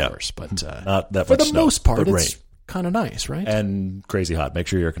 Snow, of course. But not that for much the most part, but it's kind of nice, right? And crazy hot. Make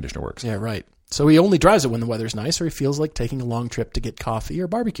sure your air conditioner works. Yeah, right. So he only drives it when the weather's nice or he feels like taking a long trip to get coffee or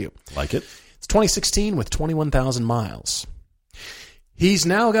barbecue. Like it. It's 2016 with 21,000 miles. He's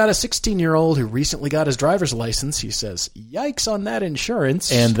now got a 16-year-old who recently got his driver's license. He says, yikes on that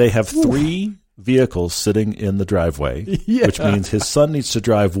insurance. And they have 3 vehicles sitting in the driveway, which means his son needs to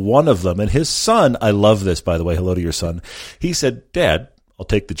drive one of them. And his son, I love this, by the way, hello to your son. He said, Dad, I'll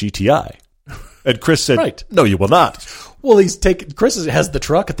take the GTI. And Chris said, No, you will not. Well, Chris has the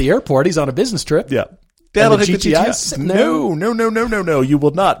truck at the airport. He's on a business trip. Yeah. Dad will the take the GTI GTI. sitting there? No, you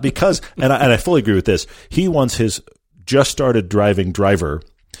will not, because, and I fully agree with this, he wants his just started driving driver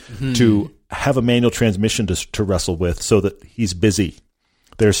to have a manual transmission to wrestle with so that he's busy.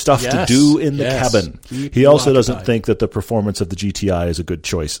 There's stuff to do in the cabin. He also doesn't think that the performance of the GTI is a good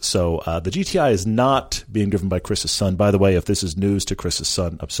choice. So the GTI is not being driven by Chris's son. By the way, if this is news to Chris's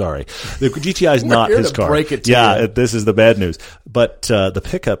son, I'm sorry. The GTI is not his car. Break it to you. This is the bad news. But the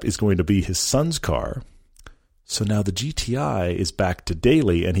pickup is going to be his son's car. So now the GTI is back to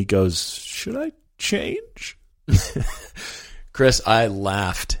daily, and he goes, should I change? Chris, I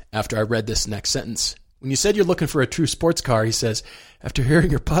laughed after I read this next sentence. When you said you're looking for a true sports car, he says, after hearing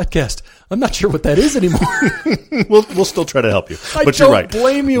your podcast, I'm not sure what that is anymore. We'll still try to help you. But you're right. I don't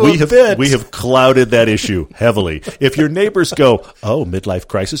blame you bit. We have clouded that issue heavily. If your neighbors go, oh, midlife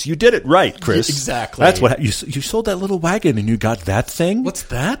crisis, you did it right, Chris. Exactly. That's what you sold that little wagon and you got that thing? What's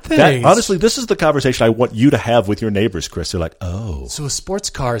that thing? Honestly, this is the conversation I want you to have with your neighbors, Chris. They're like, oh. So a sports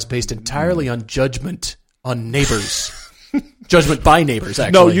car is based entirely on judgment on neighbors. Judgment by neighbors,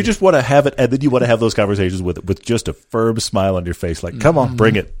 actually. No, you just want to have it, and then you want to have those conversations with just a firm smile on your face, like, come on,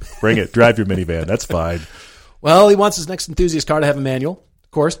 bring it, drive your minivan, that's fine. Well, he wants his next enthusiast car to have a manual.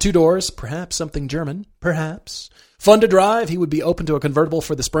 Of course, 2 doors, perhaps something German, perhaps. Fun to drive. He would be open to a convertible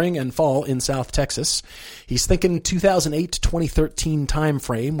for the spring and fall in South Texas. He's thinking 2008 to 2013 time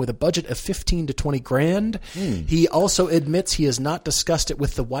frame with a budget of 15 to 20 grand. He also admits he has not discussed it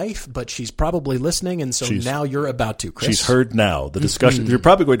with the wife, but she's probably listening, and so now you're about to, Chris. She's heard now the discussion. You're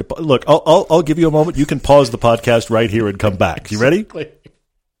probably going to look. I'll give you a moment. You can pause the podcast right here and come back. You ready?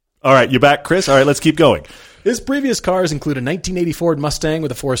 All right, you back, Chris? All right, let's keep going. His previous cars include a 1980 Ford Mustang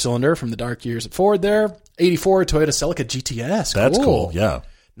with a 4-cylinder from the dark years at Ford there. 84 Toyota Celica GTS. That's cool, yeah.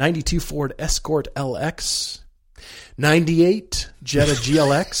 92 Ford Escort LX. 98 Jetta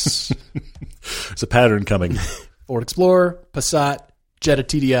GLX. There's a pattern coming. Ford Explorer, Passat, Jetta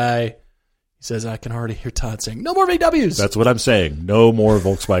TDI. He says, I can already hear Todd saying, no more VWs. That's what I'm saying. No more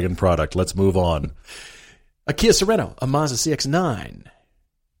Volkswagen product. Let's move on. A Kia Sorento, a Mazda CX-9.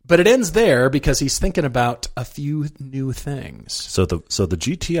 But it ends there because he's thinking about a few new things. So the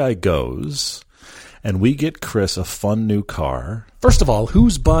GTI goes, and we get Chris a fun new car. First of all,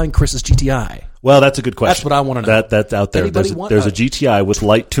 who's buying Chris's GTI? Well, that's a good question. That's what I want to know. That's out there. There's a GTI with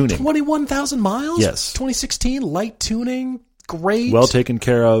light tuning. 21,000 miles? Yes. 2016, light tuning, great. Well taken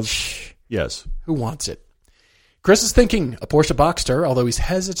care of. Yes. Who wants it? Chris is thinking a Porsche Boxster, although he's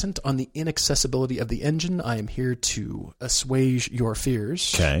hesitant on the inaccessibility of the engine. I am here to assuage your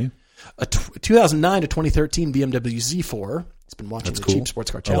fears. Okay. A 2009 to 2013 BMW Z4. He's been watching the Cheap Sports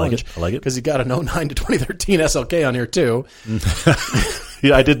Car Challenge. I like it. Because he got an 09 to 2013 SLK on here, too.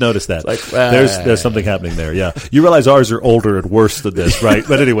 Yeah, I did notice that. There's something happening there, yeah. You realize ours are older and worse than this, right?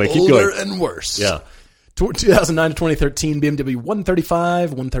 But anyway, keep going. Older and worse. Yeah. 2009 to 2013 BMW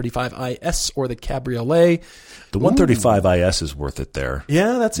 135, 135IS, or the Cabriolet. The 135IS is worth it there.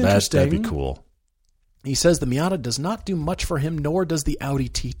 Yeah, that's interesting. That'd be cool. He says the Miata does not do much for him, nor does the Audi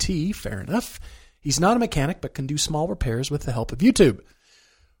TT. Fair enough. He's not a mechanic, but can do small repairs with the help of YouTube.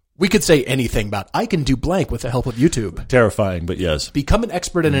 We could say anything about, I can do blank with the help of YouTube. Terrifying, but yes. Become an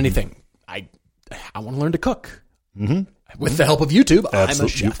expert in anything. I want to learn to cook. With the help of YouTube, Absolutely. I'm a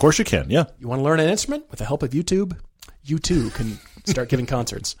chef. Of course you can, yeah. You want to learn an instrument? With the help of YouTube, you too can start giving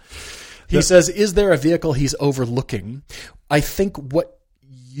concerts. He says, is there a vehicle he's overlooking? I think the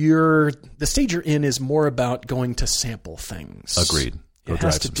stage you're in is more about going to sample things. Agreed. It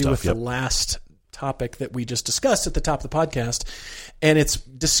has to do with the last topic that we just discussed at the top of the podcast, and it's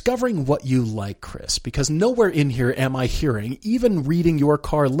discovering what you like, Chris, because nowhere in here am I hearing, even reading your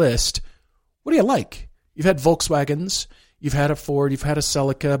car list, what do you like? You've had Volkswagens, you've had a Ford, you've had a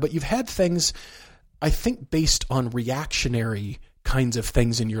Celica, but you've had things, I think, based on reactionary kinds of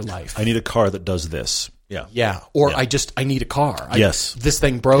things in your life. I need a car that does this. Yeah. Yeah. Or I need a car. Yes. This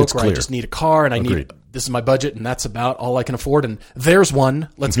thing broke, or I just need a car, and this is my budget, and that's about all I can afford, and there's one.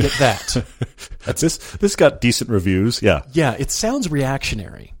 Let's get that. This got decent reviews. Yeah. Yeah. It sounds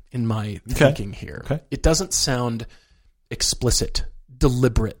reactionary in my thinking here. Okay. It doesn't sound explicit,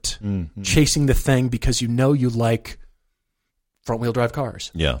 deliberate, chasing the thing because you know you like front-wheel drive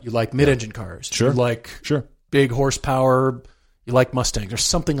cars. Yeah. You like mid-engine cars. Sure. You like big horsepower. You like Mustangs or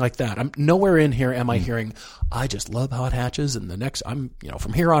something like that. I'm nowhere in here am I hearing, I just love hot hatches and the next,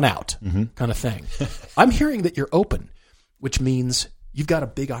 from here on out kind of thing. I'm hearing that you're open, which means you've got a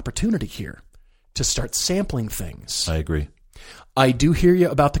big opportunity here to start sampling things. I agree. I do hear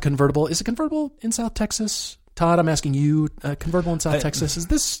you about the convertible. Is a convertible in South Texas? Todd, I'm asking you, convertible in South Texas. Is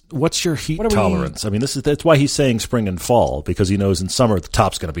this? What's your heat tolerance? I mean, that's why he's saying spring and fall, because he knows in summer the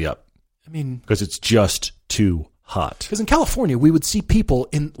top's going to be up. mean, because it's just too hot. Because in California, we would see people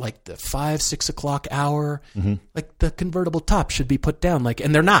in like the 5-6 o'clock hour, like the convertible top should be put down, like,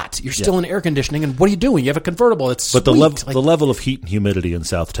 and they're not. You're still in air conditioning, and what are you doing? You have a convertible. It's but the level of heat and humidity in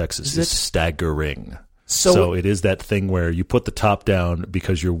South Texas is staggering. So it is that thing where you put the top down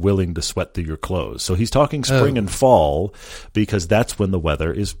because you're willing to sweat through your clothes. So he's talking spring and fall because that's when the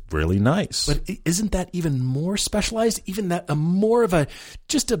weather is really nice. But isn't that even more specialized? Even that more of a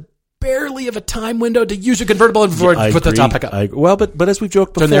barely of a time window to use a convertible and put the top back up. But as we've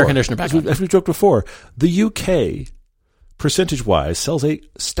joked before, turn the air conditioner back on. As we've joked before, the UK, percentage-wise, sells a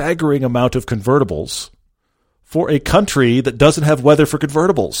staggering amount of convertibles for a country that doesn't have weather for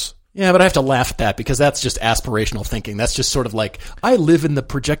convertibles. Yeah, but I have to laugh at that because that's just aspirational thinking. That's just sort of like, I live in the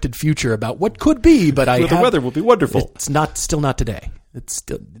projected future about what could be, but the weather will be wonderful. It's still not today. It's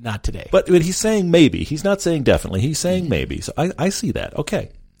still not today. But he's saying maybe. He's not saying definitely. He's saying maybe. So I see that.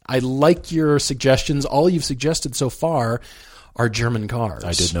 Okay. I like your suggestions. All you've suggested so far are German cars.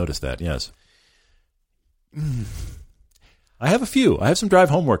 I did notice that, yes. I have a few. I have some drive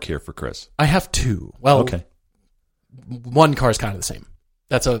homework here for Chris. I have two. Well, okay. One car is kind of the same.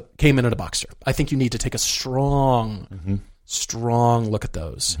 That's a Cayman and a Boxster. I think you need to take a strong look at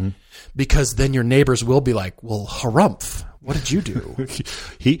those because then your neighbors will be like, well, harumph, what did you do?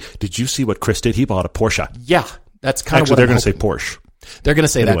 Did you see what Chris did? He bought a Porsche. Yeah, that's kind of what they're going to say Porsche. They're going to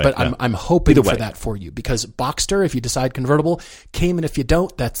say Either that, way, but I'm hoping for that for you because Boxster, if you decide convertible, Cayman, if you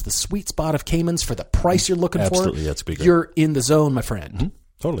don't, that's the sweet spot of Caymans for the price you're looking Absolutely, for. that's big. You're in the zone, my friend.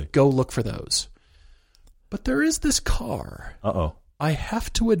 Totally. Go look for those. But there is this car. Uh-oh. I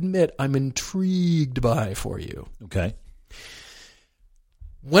have to admit I'm intrigued by for you. Okay.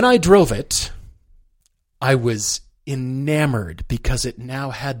 When I drove it, I was enamored because it now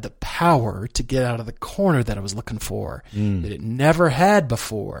had the power to get out of the corner that I was looking for that it never had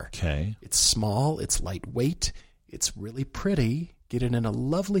before. Okay. It's small, it's lightweight, it's really pretty, get it in a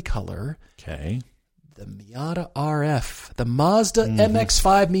lovely color. Okay. The Miata RF, the Mazda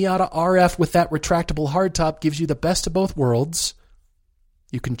MX-5 Miata RF with that retractable hardtop gives you the best of both worlds.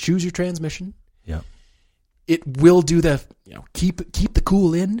 You can choose your transmission. Yeah. It will do the, keep the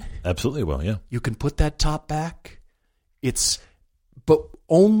cool in. Absolutely will, yeah. You can put that top back. But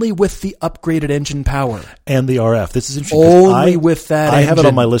only with the upgraded engine power. And the RF. This is interesting. Only with that I engine. have it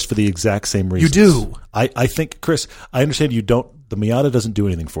on my list for the exact same reasons. You do. I think, Chris, I understand the Miata doesn't do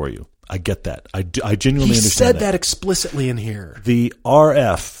anything for you. I get that. I genuinely understand He said that explicitly in here. The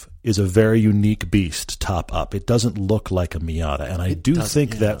RF is a very unique beast top up. It doesn't look like a Miata, and I do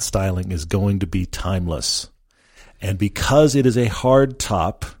think that styling is going to be timeless. And because it is a hard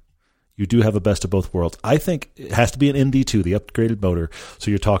top, you do have a best of both worlds. I think it has to be an ND2, the upgraded motor, so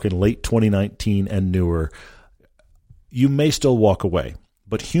you're talking late 2019 and newer. You may still walk away,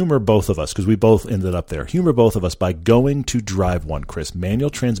 but humor both of us, because we both ended up there. Humor both of us by going to drive one, Chris. Manual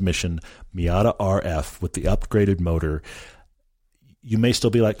transmission, Miata RF with the upgraded motor. You may still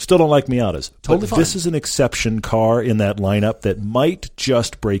be like, still don't like Miatas. Totally fine. This is an exception car in that lineup that might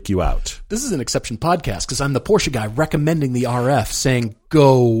just break you out. This is an exception podcast because I'm the Porsche guy recommending the RF, saying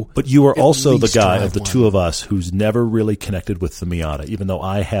go. But you are also the guy drive of the one. two of us who's never really connected with the Miata, even though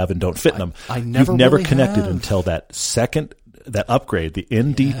I have and don't fit in them. I never You've never really connected have. until that upgrade, the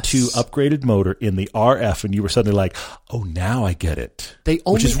ND2 upgraded motor in the RF, and you were suddenly like, oh, now I get it.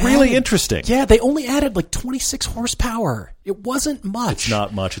 Which is really interesting. Yeah, they only added like 26 horsepower. It wasn't much. It's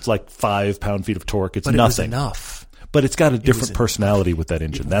not much. It's like 5 pound-feet of torque. It's but nothing. It was enough. But it's got a different personality with that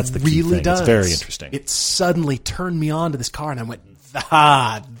engine. That's the key really thing. Does. It's very interesting. It suddenly turned me on to this car, and I went,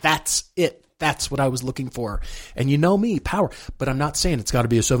 that's it. That's what I was looking for. And you know me, power. But I'm not saying it's got to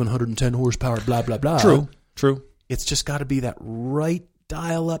be a 710 horsepower, blah, blah, blah. True. It's just got to be that right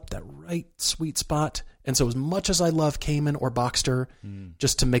dial up, that right sweet spot. And so as much as I love Cayman or Boxster,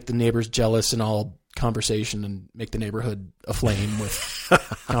 just to make the neighbors jealous and all conversation and make the neighborhood aflame with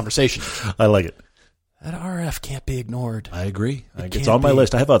conversation. I like it. That RF can't be ignored. I agree. It's on my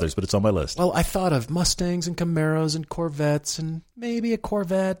list. I have others, but it's on my list. Well, I thought of Mustangs and Camaros and Corvettes and maybe a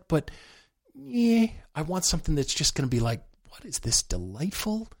Corvette, but I want something that's just going to be like, what is this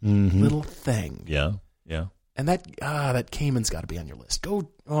delightful little thing? Yeah. And that Cayman's got to be on your list.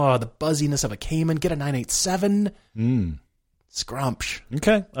 The buzziness of a Cayman. Get a 987. Scrumpsh.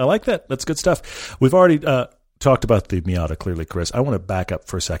 Okay, I like that. That's good stuff. We've already talked about the Miata, clearly, Chris. I want to back up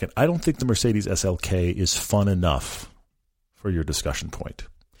for a second. I don't think the Mercedes SLK is fun enough for your discussion point.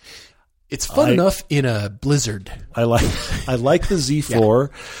 It's fun enough in a blizzard. I like the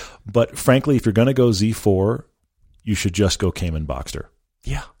Z4, but frankly, if you're going to go Z4, you should just go Cayman Boxster.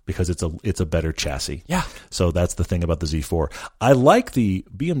 Yeah. because it's a better chassis. Yeah. So that's the thing about the Z4. I like the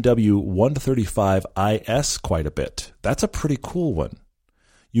BMW 135 IS quite a bit. That's a pretty cool one.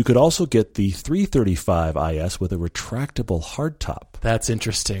 You could also get the 335 IS with a retractable hardtop. That's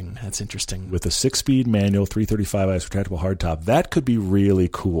interesting. With a 6-speed manual 335 IS retractable hardtop. That could be really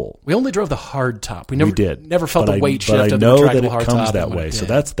cool. We only drove the hardtop. We never felt the weight shift but of the retractable hardtop. hardtop. But I know that it comes that way. So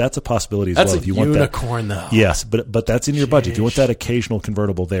that's a possibility as well. If That's you a want unicorn, that. though. Yes, but that's in your budget. You want that occasional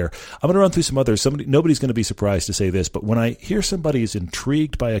convertible there. I'm going to run through some others. Nobody's going to be surprised to say this, but when I hear somebody is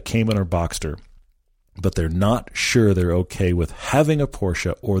intrigued by a Cayman or Boxster, but they're not sure they're okay with having a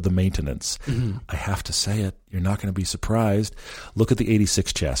Porsche or the maintenance, I have to say it. You're not going to be surprised. Look at the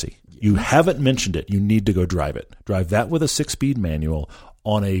 86 chassis. You haven't mentioned it. You need to go drive it. Drive that with a 6-speed manual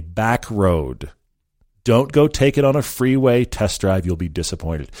on a back road. Don't go take it on a freeway test drive. You'll be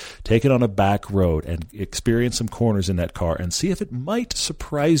disappointed. Take it on a back road and experience some corners in that car and see if it might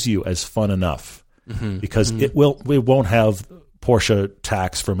surprise you as fun enough. Because it won't have Porsche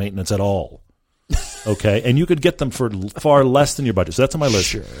tax for maintenance at all. Okay, and you could get them for far less than your budget. So that's on my list.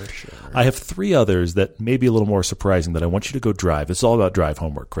 Sure. I have 3 others that may be a little more surprising that I want you to go drive. It's all about drive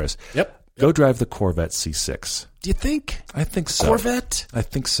homework, Chris. Yep. Go drive the Corvette C6. Do you think? I think so. Corvette? I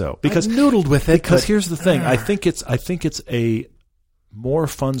think so. Because I've noodled with it. Because here's the thing. I think it's a more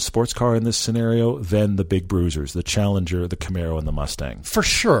fun sports car in this scenario than the big bruisers, the Challenger, the Camaro, and the Mustang. For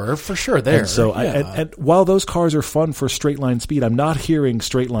sure. There. And so, and while those cars are fun for straight line speed, I'm not hearing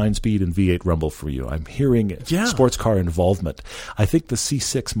straight line speed and V8 rumble for you. I'm hearing sports car involvement. I think the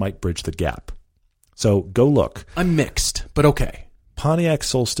C6 might bridge the gap. So go look. I'm mixed, but okay. Pontiac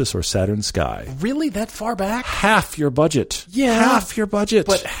Solstice or Saturn Sky. Really? That far back? Half your budget. Yeah. Half your budget.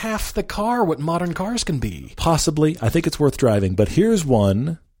 But half the car, what modern cars can be. Possibly. I think it's worth driving. But here's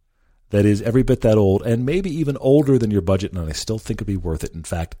one that is every bit that old and maybe even older than your budget, and I still think it'd be worth it. In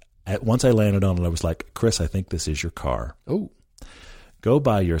fact, once I landed on it, I was like, Chris, I think this is your car. Oh. Go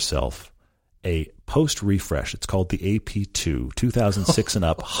buy yourself a post-refresh. It's called the AP2, 2006 and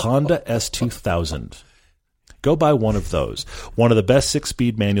up, Honda S2000. Go buy one of those. One of the best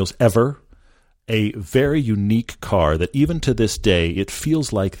 6-speed manuals ever. A very unique car that even to this day, it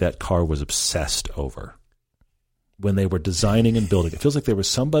feels like that car was obsessed over. When they were designing and building, it feels like there was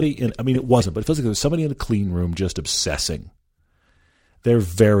somebody it wasn't, but it feels like there was somebody in a clean room just obsessing. They're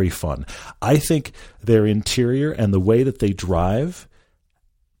very fun. I think their interior and the way that they drive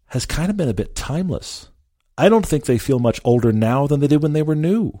has kind of been a bit timeless. I don't think they feel much older now than they did when they were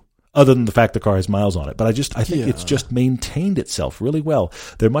new. Other than the fact the car has miles on it. But I think it's just maintained itself really well.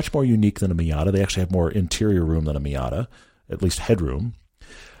 They're much more unique than a Miata. They actually have more interior room than a Miata, at least headroom.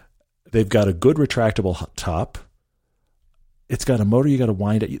 They've got a good retractable top. It's got a motor you got to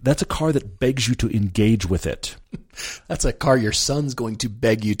wind it. That's a car that begs you to engage with it. That's a car your son's going to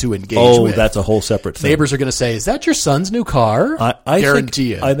beg you to engage with. Oh, that's a whole separate thing. Neighbors are going to say, is that your son's new car? I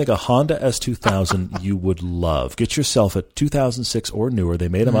guarantee it. I think a Honda S2000 you would love. Get yourself a 2006 or newer. They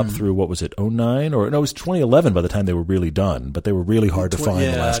made them up through, what was it, 09? Or no, it was 2011 by the time they were really done, but they were really hard to find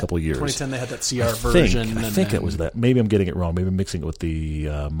the last couple of years. 2010 they had that CR version. I think it was that. Maybe I'm getting it wrong. Maybe I'm mixing it with the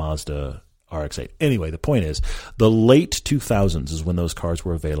Mazda RX-8. Anyway, the point is, the late 2000s is when those cars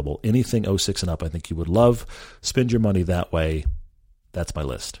were available. Anything 06 and up, I think you would love. Spend your money that way. That's my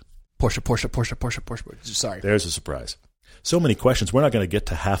list. Porsche. Sorry. There's a surprise. So many questions. We're not going to get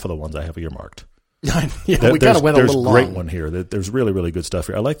to half of the ones I have earmarked. We kind of went a little long. There's a great one here. There's really, really good stuff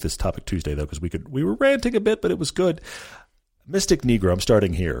here. I like this Topic Tuesday, though, because we were ranting a bit, but it was good. Mystic Negro, I'm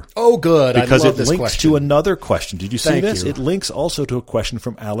starting here. Oh, good. Because I love it links to another question. Did you see Thank this? you. It links also to a question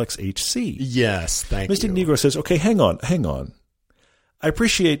from Alex HC. Yes, thank you. Mystic Negro says, okay, hang on. I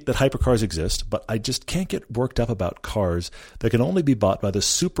appreciate that hypercars exist, but I just can't get worked up about cars that can only be bought by the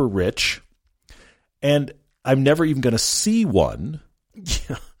super rich, and I'm never even going to see one.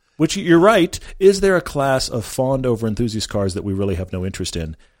 Yeah. Which, you're right. Is there a class of fawned over enthusiast cars that we really have no interest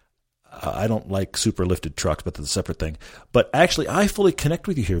in? I don't like super lifted trucks, but that's a separate thing. But actually, I fully connect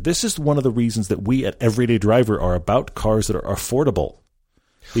with you here. This is one of the reasons that we at Everyday Driver are about cars that are affordable.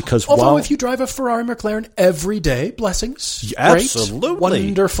 Because although if you drive a Ferrari McLaren every day, blessings. Absolutely. Great,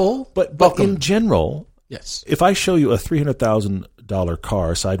 wonderful. But in general, yes. If I show you a $300,000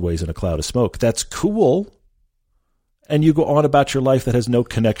 car sideways in a cloud of smoke, that's cool. And you go on about your life that has no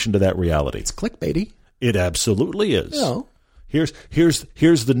connection to that reality. It's clickbaity. It absolutely is. No. Here's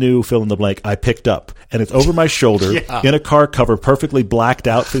the new fill in the blank I picked up, and it's over my shoulder in a car cover, perfectly blacked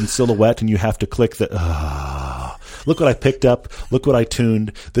out in silhouette, and you have to click the. Look what I picked up. Look what I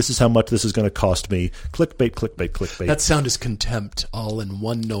tuned. This is how much this is going to cost me. Clickbait. That sound is contempt, all in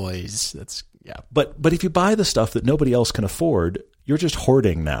one noise. Yeah. But if you buy the stuff that nobody else can afford, you're just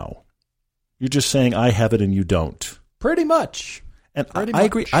hoarding now. You're just saying, I have it and you don't. Pretty much. And I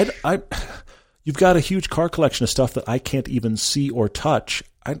agree. You've got a huge car collection of stuff that I can't even see or touch.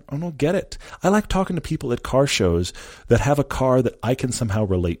 I don't get it. I like talking to people at car shows that have a car that I can somehow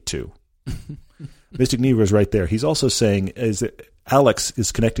relate to. Mystic Neva is right there. He's also saying, Alex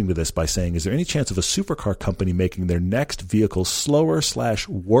is connecting to this by saying, is there any chance of a supercar company making their next vehicle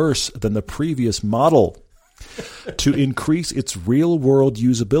slower/worse than the previous model to increase its real-world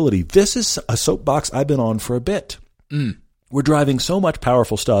usability? This is a soapbox I've been on for a bit. We're driving so much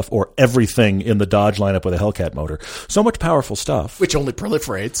powerful stuff, or everything in the Dodge lineup with a Hellcat motor. So much powerful stuff. Which only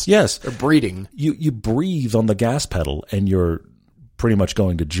proliferates. Yes. They're breeding. You breathe on the gas pedal and you're pretty much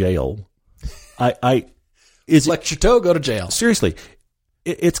going to jail. Flex your toe, go to jail. Seriously.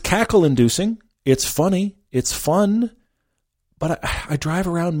 It's cackle-inducing. It's funny. It's fun. But I drive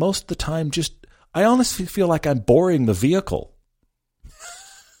around most of the time I honestly feel like I'm boring the vehicle.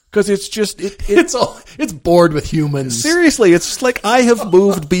 Because it's just it's bored with humans. Seriously, it's just like I have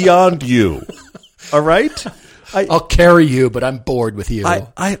moved beyond you. All right, I'll carry you, but I'm bored with you.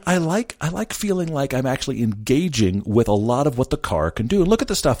 I like feeling like I'm actually engaging with a lot of what the car can do. And look at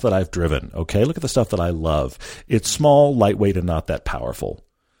the stuff that I've driven. Okay, look at the stuff that I love. It's small, lightweight, and not that powerful.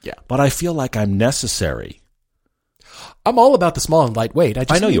 Yeah, but I feel like I'm necessary. I'm all about the small and lightweight.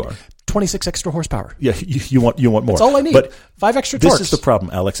 I know you are. 26 extra horsepower. Yeah, you want more. That's all I need. But 5 extra torques. This is the problem,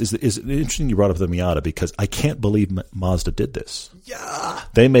 Alex. Is interesting you brought up the Miata, because I can't believe Mazda did this. Yeah.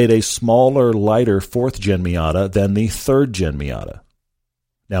 They made a smaller, lighter 4th-gen Miata than the 3rd-gen Miata.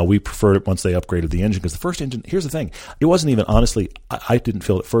 Now, we preferred it once they upgraded the engine, because the first engine, here's the thing, it wasn't even, honestly, I didn't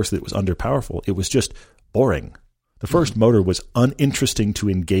feel at first that it was underpowerful. It was just boring. The first motor was uninteresting to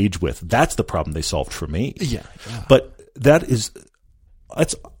engage with. That's the problem they solved for me. Yeah. But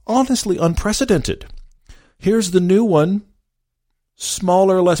it's honestly unprecedented. Here's the new one,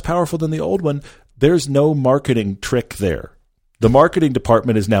 smaller, less powerful than the old one. There's no marketing trick there. The marketing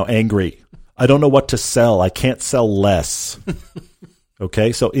department is now angry. I don't know what to sell. I can't sell less.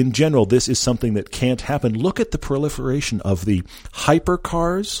 Okay, so in general, this is something that can't happen. Look at the proliferation of the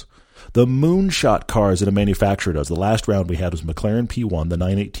hypercars, the moonshot cars that a manufacturer does. The last round we had was McLaren P1, the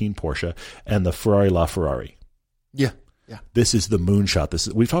 918 Porsche, and the Ferrari LaFerrari. Yeah. Yeah. This is the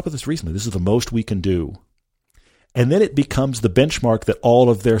moonshot. We've talked about this recently. This is the most we can do. And then it becomes the benchmark that all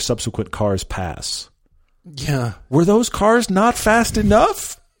of their subsequent cars pass. Yeah. Were those cars not fast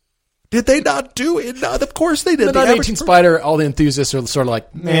enough? Did they not do it? No, of course they did. The 918 Spider, all the enthusiasts are sort of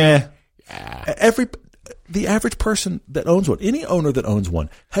like, meh. Yeah. The average person that owns one, any owner that owns one,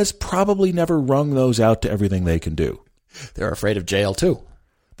 has probably never wrung those out to everything they can do. They're afraid of jail, too.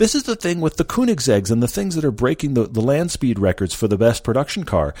 This is the thing with the Koenigsegg's and the things that are breaking the land speed records for the best production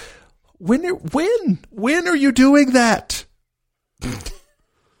car. When are you doing that?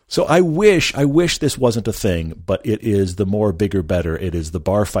 So I wish this wasn't a thing, but it is the more bigger better. It is the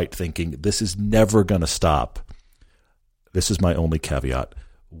bar fight thinking. This is never going to stop. This is my only caveat.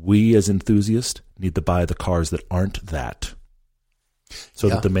 We as enthusiasts need to buy the cars that aren't that. So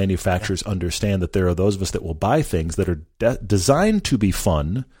that the manufacturers understand that there are those of us that will buy things that are designed to be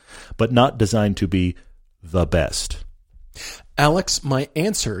fun, but not designed to be the best. Alex, my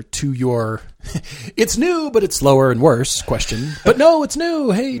answer to your it's new, but it's slower and worse question, but no, it's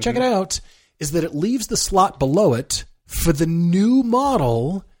new, hey, check it out, is that it leaves the slot below it for the new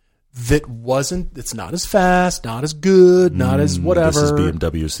model it's not as fast, not as good, not as whatever. This is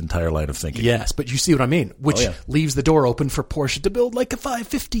BMW's entire line of thinking. Yes, but you see what I mean, which leaves the door open for Porsche to build like a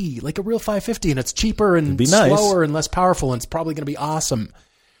 550, like a real 550, and it's cheaper and slower and less powerful, and it's probably going to be awesome.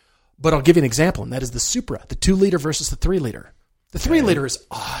 But I'll give you an example, and that is the Supra, the 2-liter versus the 3-liter. The 3-liter is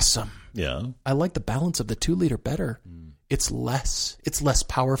awesome. Yeah. I like the balance of the 2-liter better. It's less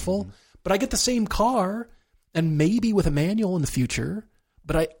powerful, but I get the same car, and maybe with a manual in the future,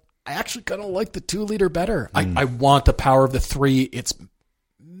 but I actually kind of like the 2-liter better. I want the power of the 3. It's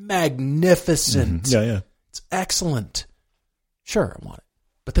magnificent. Yeah. It's excellent. Sure, I want it.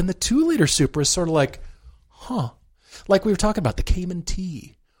 But then the 2-liter Supra is sort of like, like we were talking about the Cayman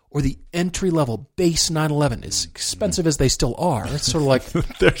T or the entry-level base 911, as expensive as they still are. It's sort of like...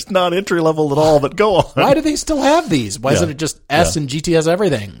 There's not entry-level at all, but go on. Why do they still have these? Why isn't it just S and GTS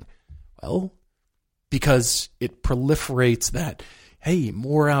everything? Well, because it proliferates that... Hey,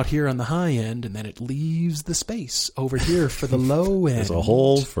 more out here on the high end, and then it leaves the space over here for the low end. There's a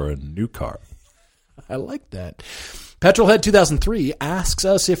hole for a new car. I like that. Petrolhead 2003 asks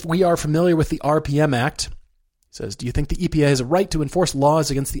us if we are familiar with the RPM Act. He says, do you think the EPA has a right to enforce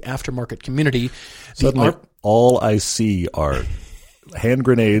laws against the aftermarket community? Suddenly, all I see are hand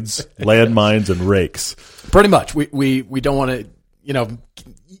grenades, landmines, and rakes. Pretty much. We don't want to,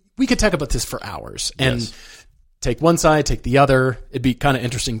 we could talk about this for hours and take one side, take the other. It'd be kind of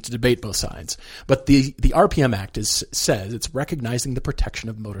interesting to debate both sides. But the RPM Act says it's recognizing the Protection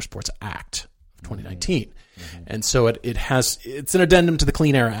of Motorsports Act of 2019. Mm-hmm. And so it's an addendum to the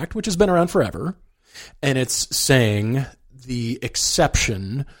Clean Air Act, which has been around forever. And it's saying the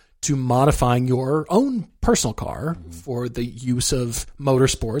exception to modifying your own personal car for the use of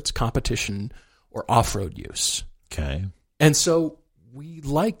motorsports, competition, or off-road use. Okay. And so we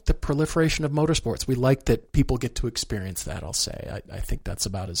like the proliferation of motorsports. We like that people get to experience that, I'll say. I think that's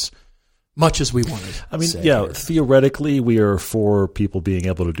about as much as we wanted. I mean, theoretically, we are for people being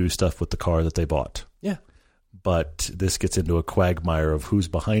able to do stuff with the car that they bought. Yeah. But this gets into a quagmire of who's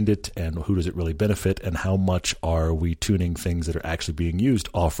behind it and who does it really benefit and how much are we tuning things that are actually being used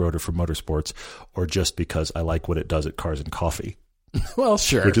off-road or for motorsports or just because I like what it does at Cars and Coffee. Well,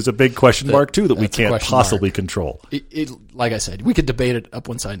 sure. Which is a big question mark, too, that we can't possibly control. Like I said, we could debate it up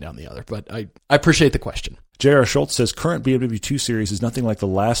one side and down the other, but I appreciate the question. J.R. Schultz says, current BMW 2 Series is nothing like the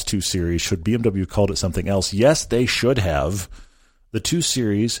last 2 Series. Should BMW called it something else? Yes, they should have. The 2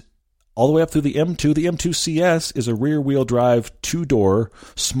 Series, all the way up through the M2, the M2 CS is a rear-wheel drive 2-door,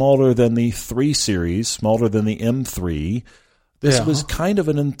 smaller than the 3 Series, smaller than the M3. This was kind of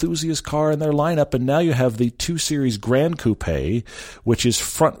an enthusiast car in their lineup, and now you have the 2 Series Grand Coupe, which is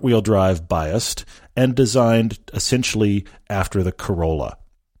front-wheel drive biased and designed essentially after the Corolla.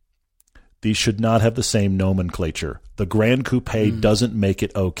 These should not have the same nomenclature. The Grand Coupe doesn't make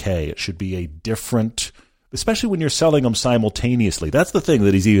it okay. It should be a different, especially when you're selling them simultaneously. That's the thing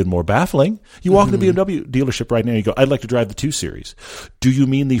that is even more baffling. You walk into a BMW dealership right now and you go, I'd like to drive the 2 Series. Do you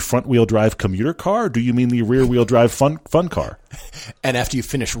mean the front-wheel drive commuter car or do you mean the rear-wheel drive fun car? And after you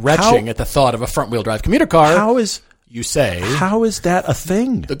finish retching at the thought of a front-wheel drive commuter car, you say, how is that a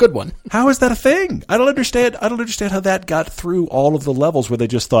thing? The good one. How is that a thing? I don't understand how that got through all of the levels where they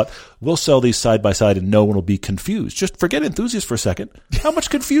just thought, we'll sell these side by side and no one will be confused. Just forget enthusiast for a second. How much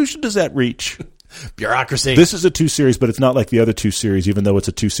confusion does that reach? Bureaucracy. This is a 2 Series, but it's not like the other 2 Series, even though it's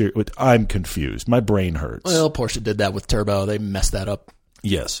a 2 Series. I'm confused. My brain hurts. Well, Porsche did that with Turbo. They messed that up.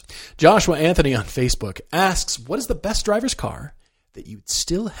 Yes. Joshua Anthony on Facebook asks, what is the best driver's car that you'd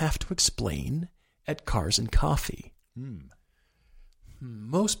still have to explain at Cars and Coffee?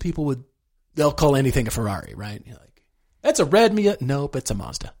 Most people they'll call anything a Ferrari, right? You're like, that's a red Mia. Nope, it's a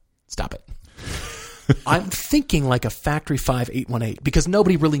Mazda. Stop it. I'm thinking like a factory 5818 because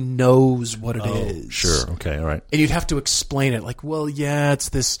nobody really knows what it is. Sure. Okay. All right. And you'd have to explain it like, well, yeah, it's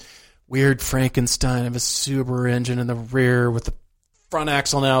this weird Frankenstein of a Subaru engine in the rear with the front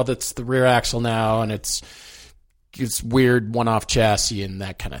axle now that's the rear axle now, and it's weird one-off chassis and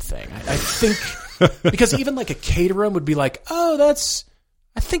that kind of thing. I think because even like a Caterham would be like, I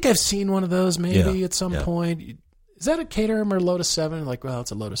think I've seen one of those maybe at some point. Is that a Caterham or Lotus 7? Like, well,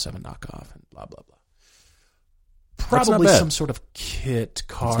 it's a Lotus 7 knockoff and blah, blah, blah. Probably some sort of kit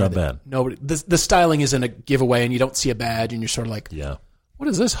car. It's not bad. Nobody, the styling isn't a giveaway and you don't see a badge and you're sort of like, what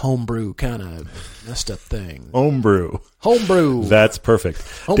is this homebrew kind of messed up thing? Homebrew. That's perfect.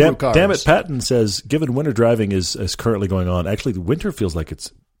 Homebrew cars. Damn it, Patton says, given winter driving is currently going on, actually the winter feels like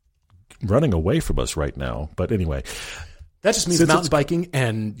it's running away from us right now. But anyway. That just means mountain biking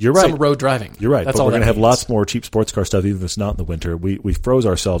and you're right. some road driving. You're right. That's but all we're going to have means. lots more cheap sports car stuff, even if it's not in the winter. We froze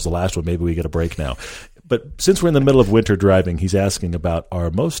ourselves the last one. Maybe we get a break now. But since we're in the middle of winter driving, he's asking about our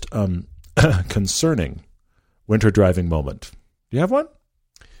most concerning winter driving moment. Do you have one?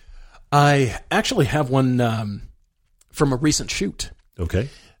 I actually have one from a recent shoot. Okay.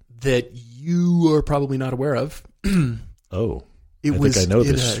 That you are probably not aware of. I think I know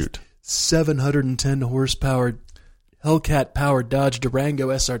this shoot. 710 horsepower Hellcat-powered Dodge Durango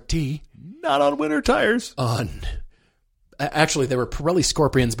SRT. Not on winter tires. Actually, they were Pirelli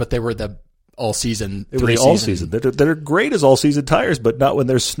Scorpions, but they were the all-season. They were the all-season. They're great as all-season tires, but not when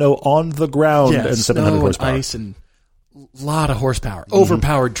there's snow on the ground and 700 horsepower. And ice and a lot of horsepower.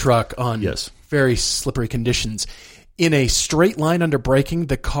 Overpowered truck on very slippery conditions. In a straight line under braking,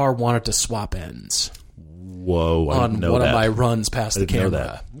 the car wanted to swap ends. Whoa! I didn't know on one that. of my runs past the camera. Know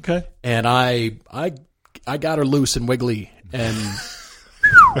that. Okay. And I got her loose and wiggly and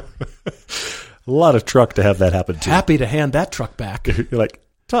a lot of truck to have that happen to. Happy to hand that truck back. You're like,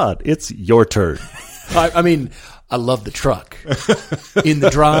 Todd, it's your turn. I mean, I love the truck. In the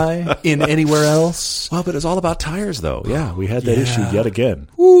dry, in anywhere else. Well, but it's all about tires, though. Yeah, we had that issue yet again.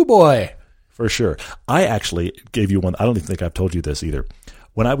 Ooh, boy. For sure. I actually gave you one. I don't even think I've told you this either.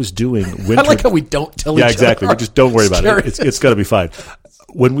 When I was doing winter... I like how we don't tell each other. Yeah, exactly. We just don't worry about it. It's going to be fine.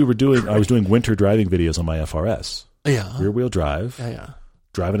 When I was doing winter driving videos on my FRS. rear wheel drive. Yeah.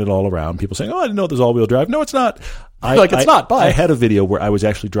 Driving it all around. People saying, "Oh, I didn't know there's all-wheel drive." No, it's not. It's not. Bye. I had a video where I was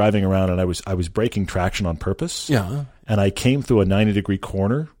actually driving around and I was breaking traction on purpose. Yeah. And I came through a 90-degree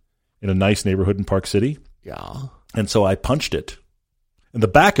corner in a nice neighborhood in Park City. Yeah. And so I punched it. And the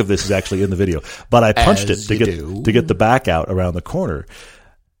back of this is actually in the video, but I punched it to get the back out around the corner.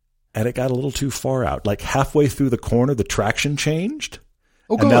 And it got a little too far out. Like halfway through the corner, the traction changed.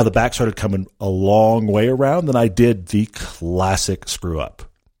 Oh, and now the back started coming a long way around. Then I did the classic screw up.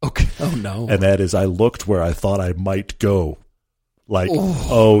 Okay. Oh, no. And that is I looked where I thought I might go. Like,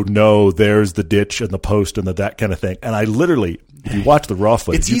 oh no, there's the ditch and the post and that kind of thing. And I literally, if you watch the raw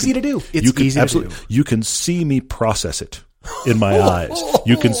footage. It's easy to do. It's easy to do. You can see me process it in my eyes.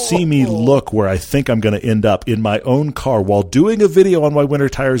 You can see me look where I think I'm going to end up in my own car while doing a video on why winter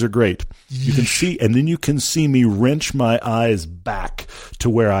tires are great. You can see, and then you can see me wrench my eyes back to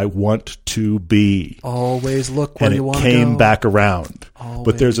where I want to be. Always look where you want to go. And it came back around. Always.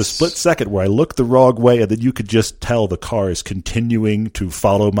 But there's a split second where I looked the wrong way, and then you could just tell the car is continuing to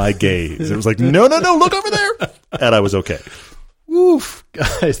follow my gaze. It was like, no, look over there. And I was okay. Oof.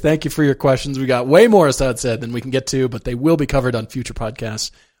 Guys, thank you for your questions. We got way more, as Todd said, than we can get to, but they will be covered on future podcasts.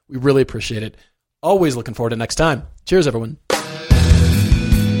 We really appreciate it. Always looking forward to next time. Cheers, everyone.